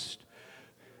cost.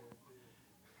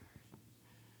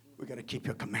 We're going to keep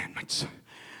your commandments.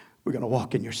 We're going to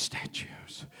walk in your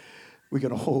statutes. We're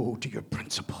going to hold to your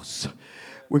principles.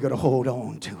 We're going to hold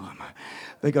on to them.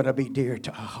 They're going to be dear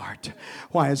to our heart.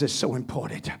 Why is this so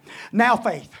important? Now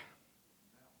faith.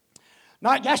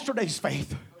 Not yesterday's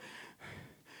faith.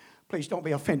 Please don't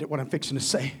be offended what I'm fixing to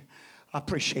say. I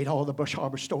appreciate all the Bush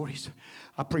Harbor stories.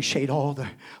 I appreciate all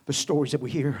the stories that we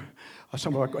hear of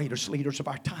some of our greatest leaders of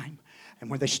our time. And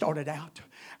when they started out,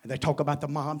 and they talk about the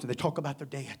moms and they talk about their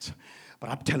dads. But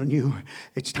I'm telling you,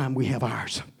 it's time we have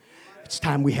ours. It's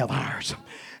time we have ours.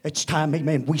 It's time,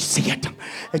 amen, we see it.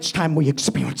 It's time we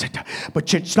experience it.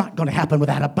 But it's not going to happen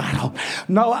without a battle.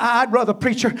 No, I'd rather,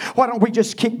 preacher, why don't we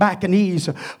just kick back and ease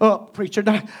up, preacher?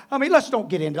 I mean, let's don't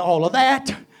get into all of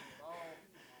that.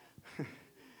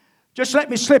 Just let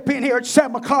me slip in here at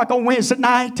 7 o'clock on Wednesday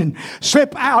night and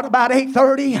slip out about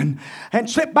 8:30 and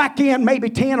slip back in maybe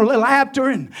 10 or a little after.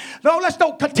 And no, let's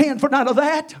don't contend for none of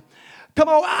that. Come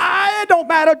on, it don't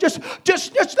matter. Just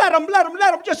let them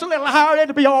just a little higher.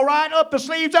 It'll be all right. Up the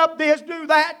sleeves, up this, do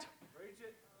that.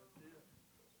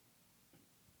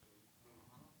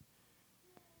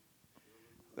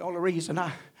 The only reason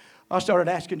I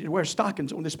started asking you to wear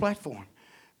stockings on this platform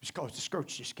was because the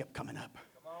skirts just kept coming up.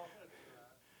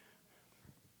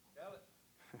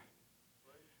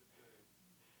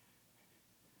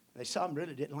 Some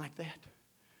really didn't like that.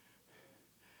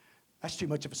 That's too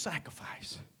much of a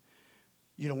sacrifice.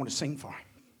 You don't want to sing for him.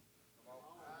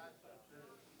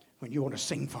 When you want to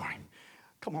sing for him.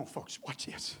 Come on, folks, watch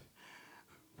this.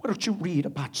 Why don't you read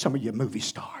about some of your movie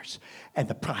stars and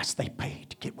the price they paid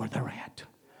to get where they're at?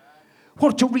 Why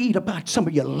don't you read about some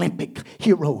of your Olympic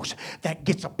heroes that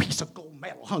gets a piece of gold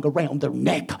medal hung around their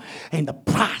neck and the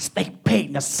price they paid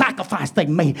and the sacrifice they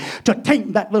made to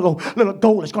attain that little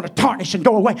gold is going to tarnish and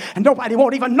go away and nobody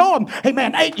won't even know them,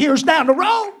 amen, 8 years down the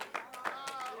road.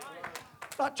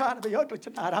 I'm not trying to be ugly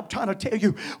tonight. I'm trying to tell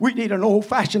you we need an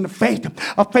old-fashioned faith,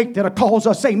 a faith that'll cause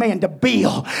us, amen, to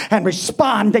build and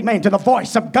respond, amen, to the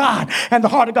voice of God and the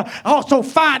heart of God. Also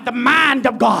find the mind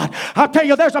of God. I'll tell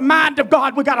you, there's a mind of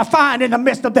God we got to find in the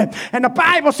midst of them. And the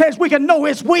Bible says we can know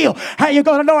His will. How you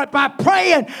going to know it? By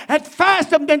praying and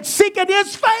fasting and seeking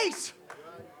His face.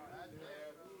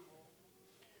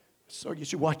 So you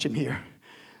should watch Him here.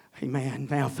 Amen.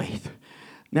 Now faith.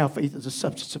 Now faith is the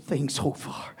substance of things hoped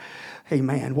for.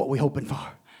 Amen. What we hoping for?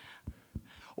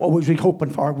 What was we hoping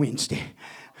for Wednesday?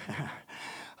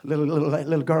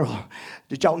 Little girl.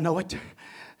 Did y'all know it?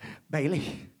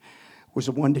 Bailey was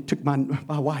the one that took my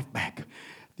wife back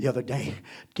the other day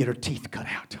to get her teeth cut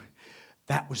out.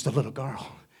 That was the little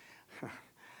girl.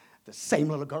 The same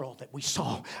little girl that we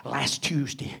saw last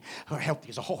Tuesday, her healthy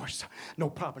as a horse, no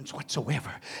problems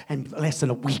whatsoever. And less than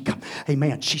a week,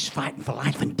 amen, she's fighting for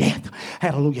life and death.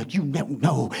 Hallelujah. You never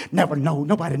know,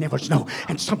 nobody never knows.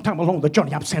 And sometime along the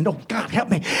journey, I'm saying, oh, God, help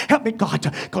me, God,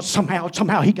 because somehow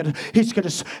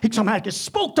he somehow just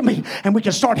spoke to me, and we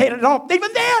can start heading it off.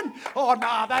 Even then, oh,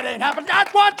 no, that ain't happening.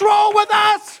 That's what's wrong with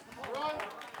us.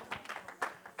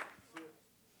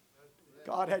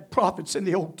 God had prophets in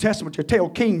the Old Testament to tell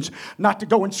kings not to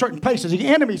go in certain places. The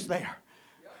enemy's there.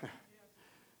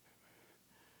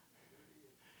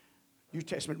 New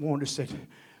Testament warned us that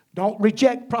don't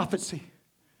reject prophecy.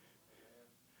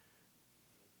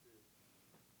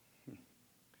 It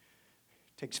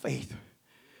takes faith.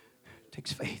 It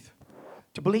takes faith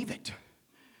to believe it.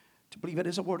 To believe it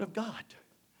as a word of God.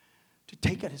 To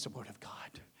take it as a word of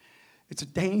God. It's a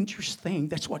dangerous thing.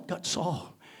 That's what got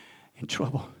Saul in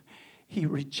trouble. He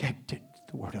rejected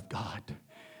the word of God.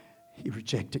 He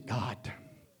rejected God.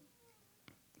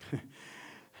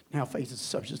 Now faith is the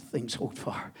substance of things hoped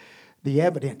for. The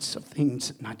evidence of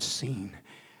things not seen.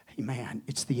 Amen.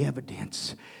 It's the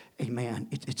evidence. Amen.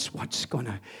 It's what's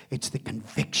it's the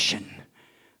conviction.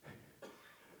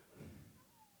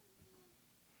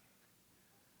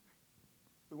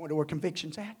 We wonder where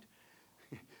conviction's at.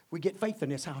 We get faith in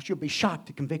this house. You'll be shocked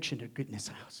at conviction to get in this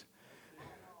house.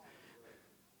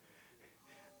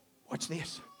 Watch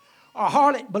this. Our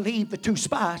harlot believed the two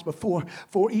spies before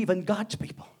even God's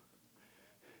people.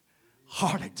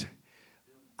 Harlot.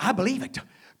 I believe it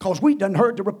because we done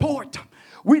heard the report.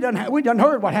 We done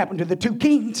heard what happened to the two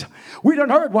kings. We done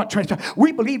heard what transpired.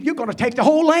 We believe you're going to take the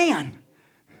whole land.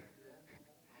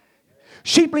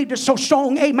 She believed it so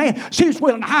strong, amen. She was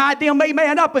willing to hide them,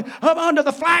 amen, up under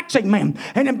the flax, amen.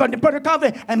 And then put her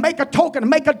cover and make a token and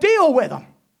make a deal with them.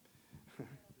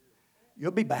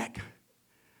 You'll be back.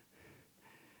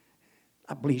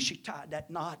 I believe she tied that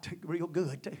knot real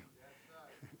good, too.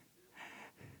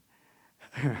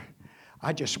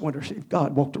 I just wonder if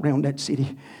God walked around that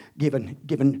city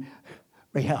giving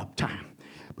Rahab time.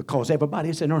 Because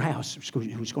everybody's in her house who's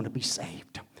going to be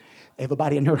saved.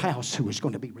 Everybody in her house who was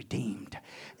going to be redeemed.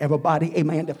 Everybody,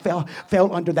 amen, that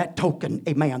fell under that token,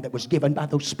 amen, that was given by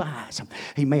those spies.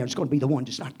 Amen, is going to be the one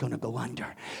that's not going to go under.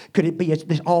 Could it be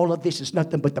all of this is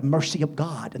nothing but the mercy of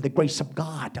God and the grace of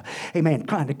God, amen,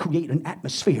 trying to create an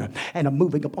atmosphere and a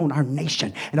moving upon our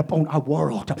nation and upon our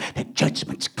world that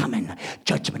judgment's coming.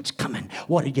 Judgment's coming.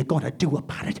 What are you going to do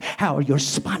about it? How are you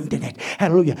responding it?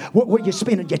 Hallelujah. Where are you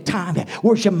spending your time at?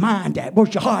 Where's your mind at?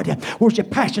 Where's your heart at? Where's your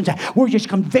passions at? Where's your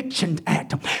conviction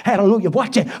at? Hallelujah.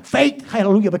 Watch it. Faith,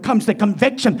 hallelujah, becomes the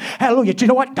conviction. Hallelujah. Do you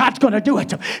know what? God's going to do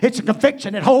it. It's a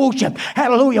conviction that holds you.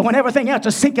 Hallelujah. When everything else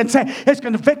is sinking sand, it's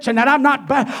conviction that I'm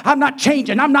not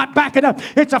changing. I'm not backing up.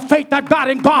 It's a faith I've got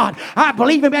in God. I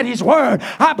believe Him at His word.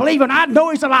 I believe Him. I know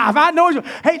He's alive. I know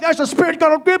hey, there's a spirit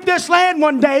going to grip this land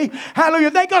one day.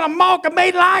 Hallelujah. They're going to mock and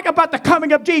make like about the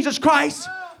coming of Jesus Christ.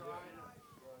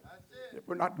 If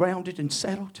we're not grounded and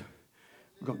settled,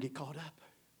 we're going to get caught up.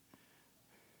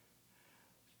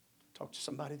 Talked to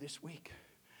somebody this week.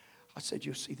 I said,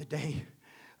 you'll see the day.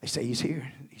 They say He's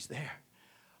here and He's there.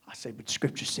 I said, but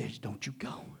Scripture says, don't you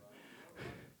go.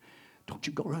 Don't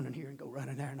you go running here and go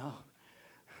running there. No.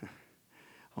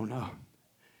 Oh, no.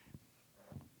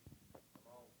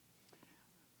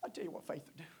 I'll tell you what faith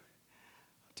will do.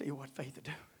 I'll tell you what faith will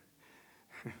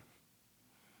do.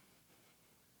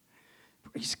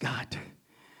 Praise God.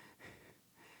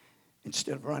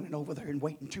 Instead of running over there and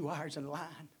waiting 2 hours in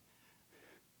line,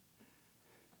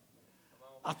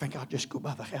 I think I'll just go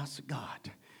by the house of God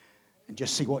and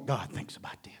just see what God thinks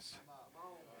about this.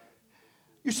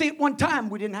 You see, at one time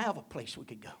we didn't have a place we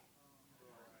could go.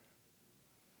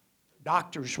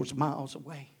 Doctors was miles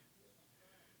away.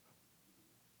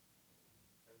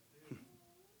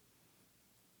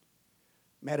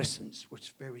 Medicines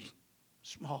was very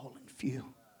small and few.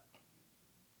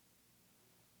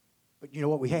 But you know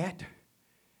what we had?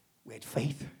 We had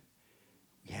faith.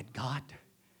 We had God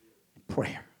and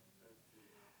prayer.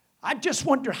 I just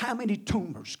wonder how many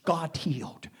tumors God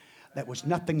healed that was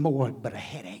nothing more but a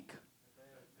headache.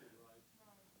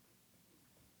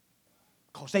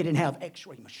 Because they didn't have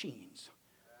x-ray machines.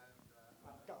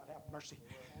 God have mercy.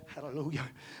 Hallelujah.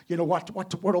 You know what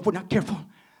the world, if we're not careful,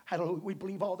 hallelujah, we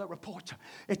believe all the reports.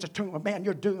 It's a tumor. Man,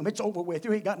 you're doomed. It's over with.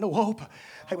 You ain't got no hope.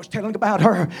 I was telling about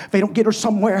her. If they don't get her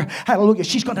somewhere, hallelujah,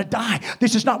 she's going to die.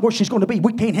 This is not where she's going to be.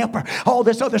 We can't help her. All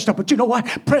this other stuff. But you know what?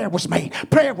 Prayer was made.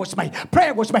 Prayer was made.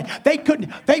 Prayer was made.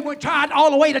 They went tried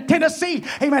all the way to Tennessee,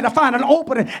 amen, to find an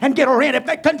opening and get her in if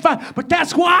they couldn't find. But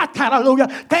that's what, hallelujah,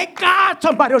 thank God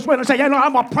somebody was willing to say, you know,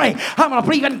 I'm going to pray. I'm going to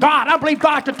believe in God. I believe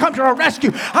God can come to our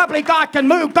rescue. I believe God can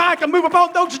move. God can move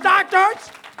upon those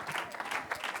doctors.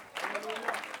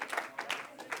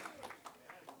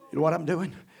 You know what I'm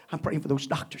doing? I'm praying for those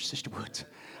doctors, Sister Woods.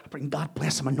 I'm praying God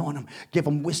bless them, anoint them, give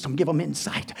them wisdom, give them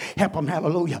insight, help them,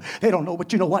 hallelujah. They don't know,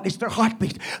 but you know what? It's their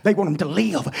heartbeat. They want them to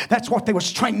live. That's what they was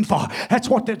trained for. That's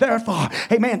what they're there for.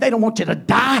 Amen. They don't want you to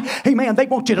die. Amen. They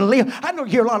want you to live. I know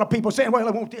you hear a lot of people saying, well,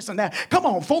 I want this and that. Come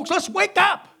on, folks, let's wake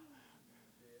up.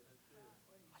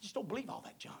 I just don't believe all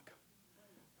that junk.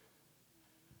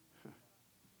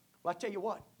 Well, I tell you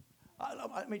what.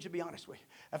 Let me just be honest with you.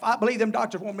 If I believe them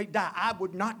doctors want me to die, I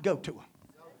would not go to them.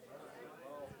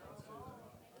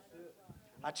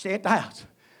 I'd stay at the house.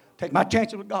 Take my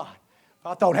chances with God. If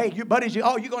I thought, hey, you buddies,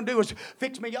 all you're going to do is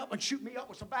fix me up and shoot me up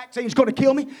with some vaccine that's going to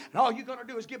kill me, and all you're going to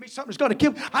do is give me something that's going to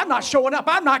kill me, I'm not showing up.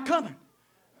 I'm not coming.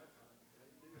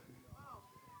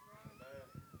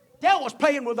 The devil's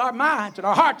playing with our minds and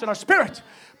our hearts and our spirits.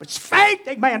 But it's faith,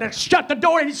 amen, that shut the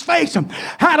door in his face.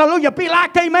 Hallelujah. Be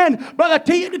like, amen, Brother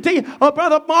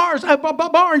Brother Barnes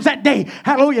that day.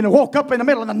 Hallelujah. And he woke up in the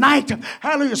middle of the night.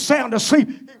 Hallelujah. Sound asleep.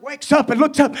 He wakes up and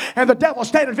looks up, and the devil's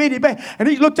standing in his bed. And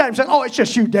he looked at him and said, oh, it's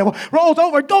just you, devil. Rolls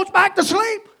over and goes back to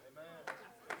sleep.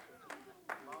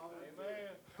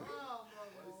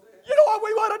 You know what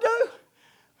we want to do?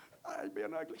 I'd be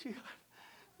an ugly. You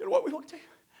know what we want to do?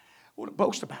 We want to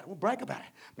boast about it. We'll brag about it.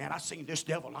 Man, I seen this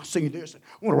devil and I seen this. And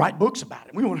we want to write books about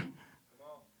it. We want to.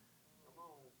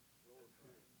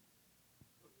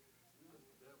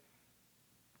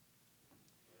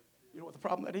 You know what the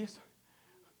problem that is?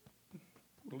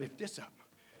 We'll lift this up.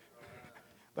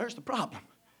 There's the problem.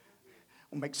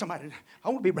 We'll make somebody. I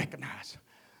want to be recognized.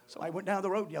 So I went down the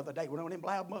road the other day with one of them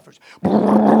loud mufflers.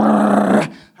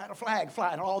 Had a flag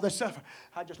flying and all this stuff.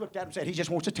 I just looked at him and said, he just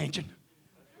wants attention.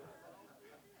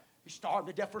 He's starved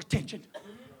to death for attention.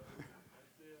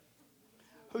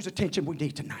 Whose attention we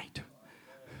need tonight?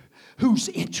 Whose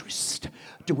interest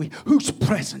do we, whose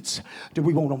presence do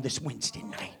we want on this Wednesday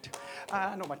night?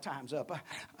 I know my time's up.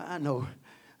 I know.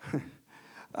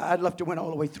 I'd love to went all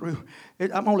the way through.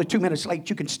 I'm only 2 minutes late.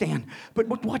 You can stand. But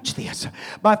watch this.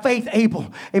 By faith,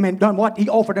 Abel, amen, done what? He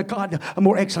offered to God a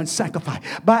more excellent sacrifice.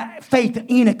 By faith,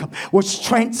 Enoch was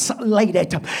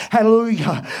translated.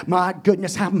 Hallelujah. My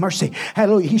goodness, have mercy.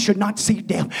 Hallelujah. He should not see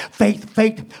death. Faith,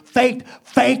 faith, faith,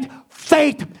 faith,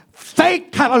 faith.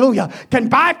 Faith, hallelujah, can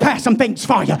bypass some things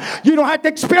for you. You don't have to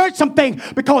experience some things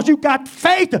because you got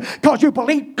faith, because you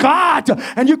believe God,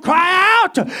 and you cry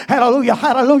out, hallelujah,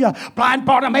 hallelujah. Blind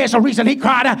Bartimaeus, the reason he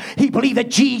cried out, he believed that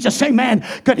Jesus, amen,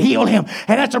 could heal him.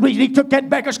 And that's the reason he took that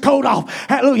beggar's coat off.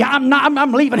 Hallelujah,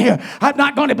 I'm leaving here. I'm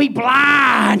not going to be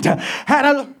blind.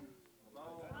 Hallelujah.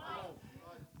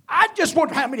 I just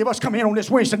wonder how many of us come in on this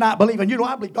Wednesday night believing,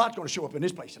 I believe God's going to show up in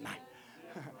this place tonight.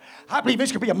 I believe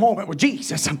this could be a moment with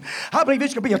Jesus. I believe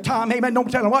this could be a time, amen, no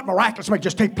telling what miraculous may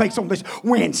just take place on this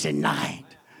Wednesday night.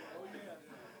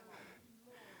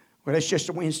 Well, it's just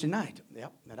a Wednesday night.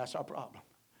 Yep, that's our problem.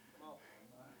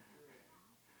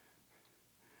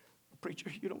 Preacher,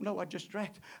 you don't know, I just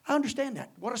dragged. I understand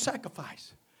that. What a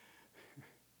sacrifice.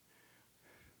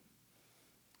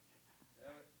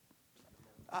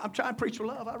 I'm trying to preach with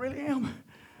love. I really am.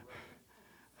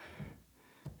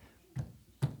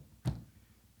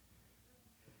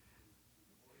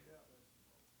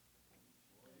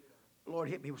 The Lord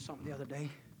hit me with something the other day.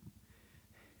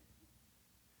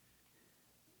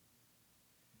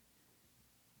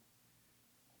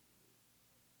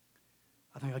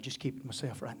 I think I'll just keep it to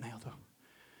myself right now,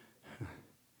 though.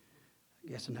 I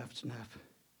guess enough's enough.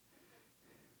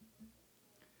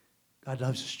 God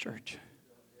loves His church.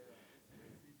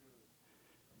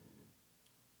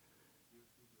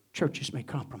 Churches may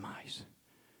compromise,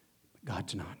 but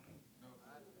God's not.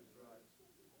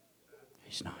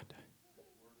 He's not.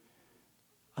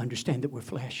 Understand that we're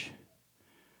flesh.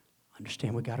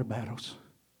 Understand we got our battles.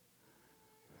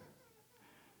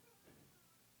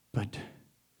 But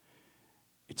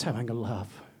it's having a love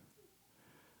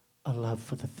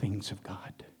for the things of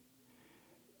God.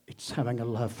 It's having a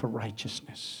love for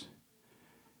righteousness.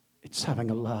 It's having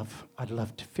a love. I'd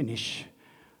love to finish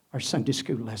our Sunday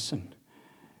school lesson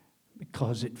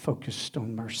because it focused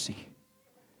on mercy.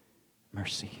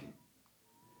 Mercy.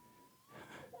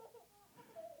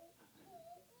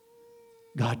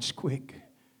 God's quick.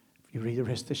 If you read the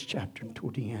rest of this chapter and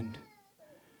toward the end,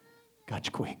 God's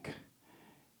quick.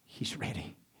 He's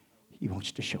ready. He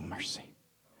wants to show mercy.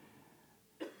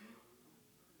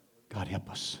 God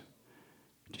help us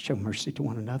to show mercy to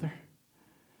one another,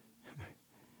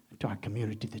 to our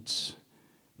community that's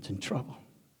in trouble.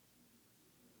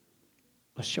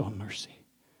 Let's show them mercy,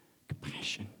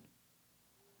 compassion.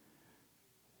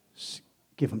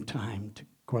 Give them time to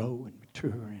grow and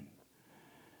mature and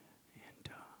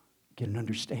get an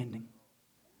understanding.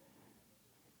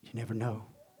 You never know.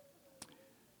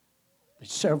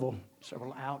 There's several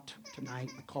out tonight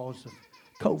because of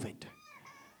COVID.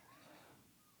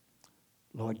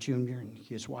 Lloyd Jr. and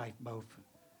his wife both.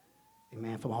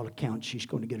 Amen. From all accounts, she's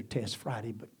going to get a test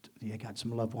Friday, but they got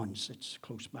some loved ones that's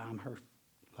close by them. Her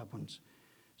loved ones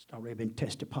has already been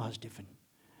tested positive.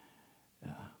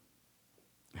 And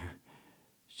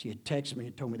she had texted me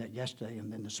and told me that yesterday,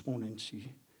 and then this morning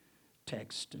she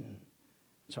texted, and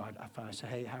so I finally said,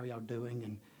 "Hey, how are y'all doing?"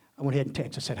 And I went ahead and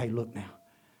texted. I said, "Hey, look now."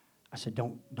 I said,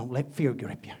 don't let fear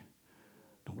grip you.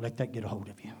 Don't let that get a hold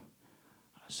of you.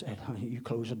 I said, "Honey, you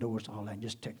close the doors and all that."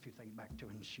 Just text a few things back to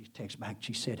her. And she texted back.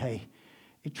 She said, "Hey,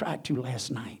 it tried to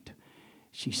last night."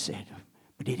 She said,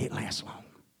 "But it didn't last long."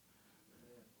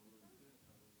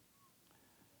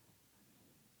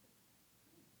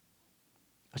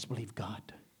 Let's believe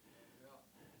God.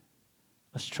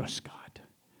 Let's trust God.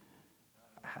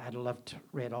 I'd love to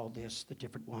read all this, the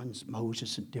different ones,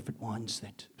 Moses and different ones,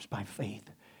 that it was by faith.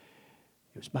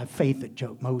 It was by faith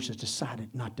that Moses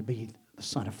decided not to be the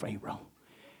son of Pharaoh.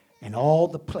 And all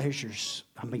the pleasures,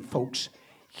 folks,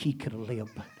 he could have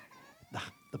lived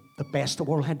the best the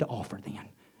world had to offer then.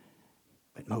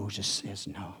 But Moses says,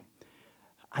 "No,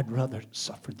 I'd rather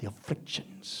suffer the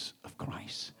afflictions of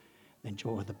Christ than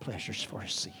enjoy the pleasures for a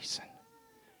season."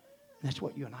 And that's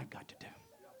what you and I got to do.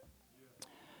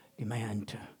 Amen.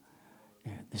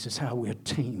 This is how we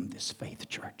attain this faith,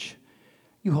 church.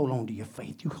 You hold on to your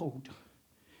faith.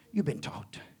 You've been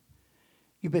taught.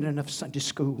 You've been in enough Sunday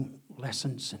school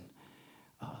lessons and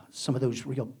some of those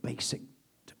real basic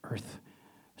earth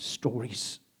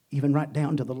stories, even right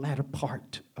down to the latter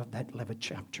part of that 11th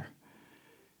chapter,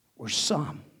 where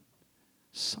some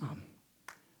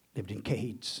lived in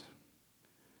caves.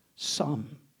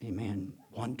 Some, amen,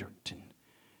 wandered.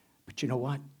 But you know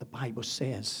what? The Bible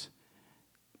says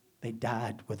they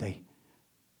died with a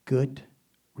good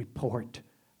report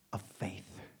of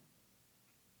faith.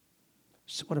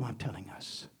 So what am I telling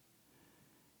us?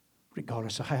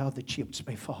 Regardless of how the chips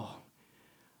may fall,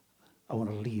 I want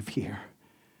to leave here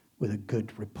with a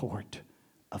good report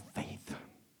of faith.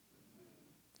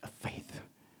 Of faith.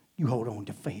 You hold on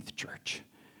to faith, church.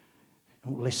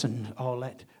 Don't listen to all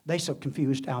that. They so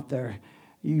confused out there.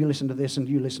 You listen to this and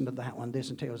you listen to that one. This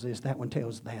one tells this, that one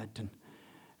tells that. And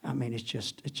I mean, it's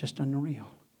just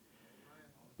unreal.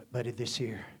 But this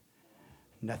here,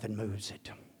 nothing moves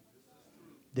it.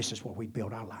 This is what we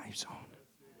build our lives on.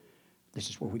 This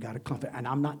is where we got to comfort. And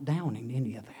I'm not downing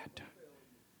any of that.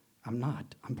 I'm not.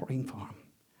 I'm praying for them.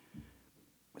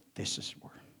 But this is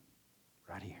where,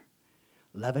 right here.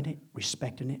 Loving it,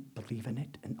 respecting it, believing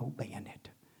it, and obeying it.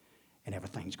 And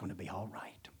everything's going to be all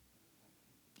right.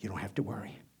 You don't have to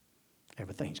worry.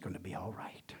 Everything's going to be all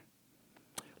right.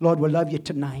 Lord, we love you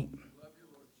tonight.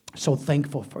 So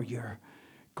thankful for your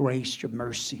grace, your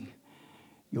mercy,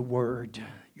 your word,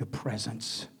 your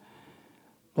presence.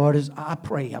 Lord, as I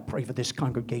pray for this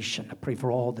congregation. I pray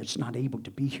for all that's not able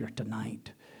to be here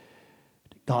tonight.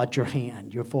 God, your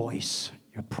hand, your voice,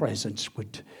 your presence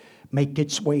would make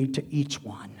its way to each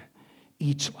one,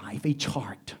 each life, each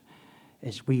heart.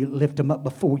 As we lift them up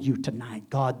before you tonight,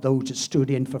 God, those that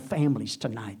stood in for families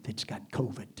tonight that's got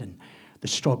COVID and the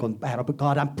struggle and battle. But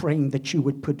God, I'm praying that you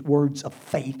would put words of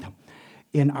faith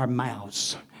in our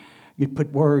mouths. You'd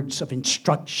put words of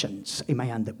instructions,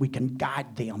 amen, that we can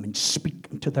guide them and speak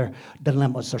into their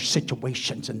dilemmas, their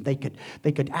situations, and they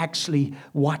could actually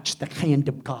watch the hand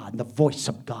of God, the voice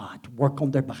of God, work on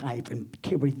their behalf and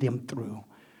carry them through.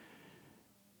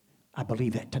 I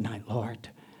believe that tonight, Lord.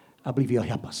 I believe you'll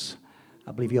help us.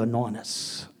 I believe you'll anoint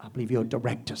us. I believe you'll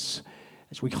direct us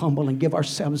as we humble and give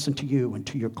ourselves unto you and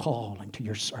to your call and to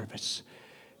your service.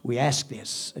 We ask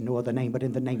this in no other name but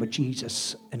in the name of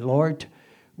Jesus. And Lord,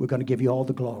 we're going to give you all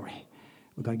the glory.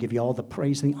 We're going to give you all the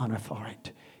praise and the honor for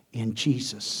it in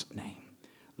Jesus' name.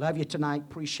 Love you tonight.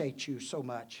 Appreciate you so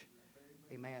much.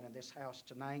 Amen. In this house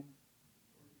tonight,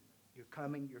 your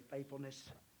coming, your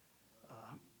faithfulness.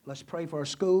 Let's pray for our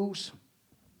schools.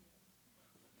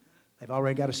 They've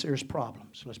already got a serious problem,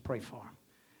 so let's pray for them.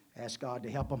 Ask God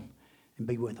to help them and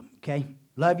be with them, okay?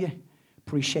 Love you.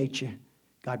 Appreciate you.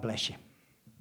 God bless you.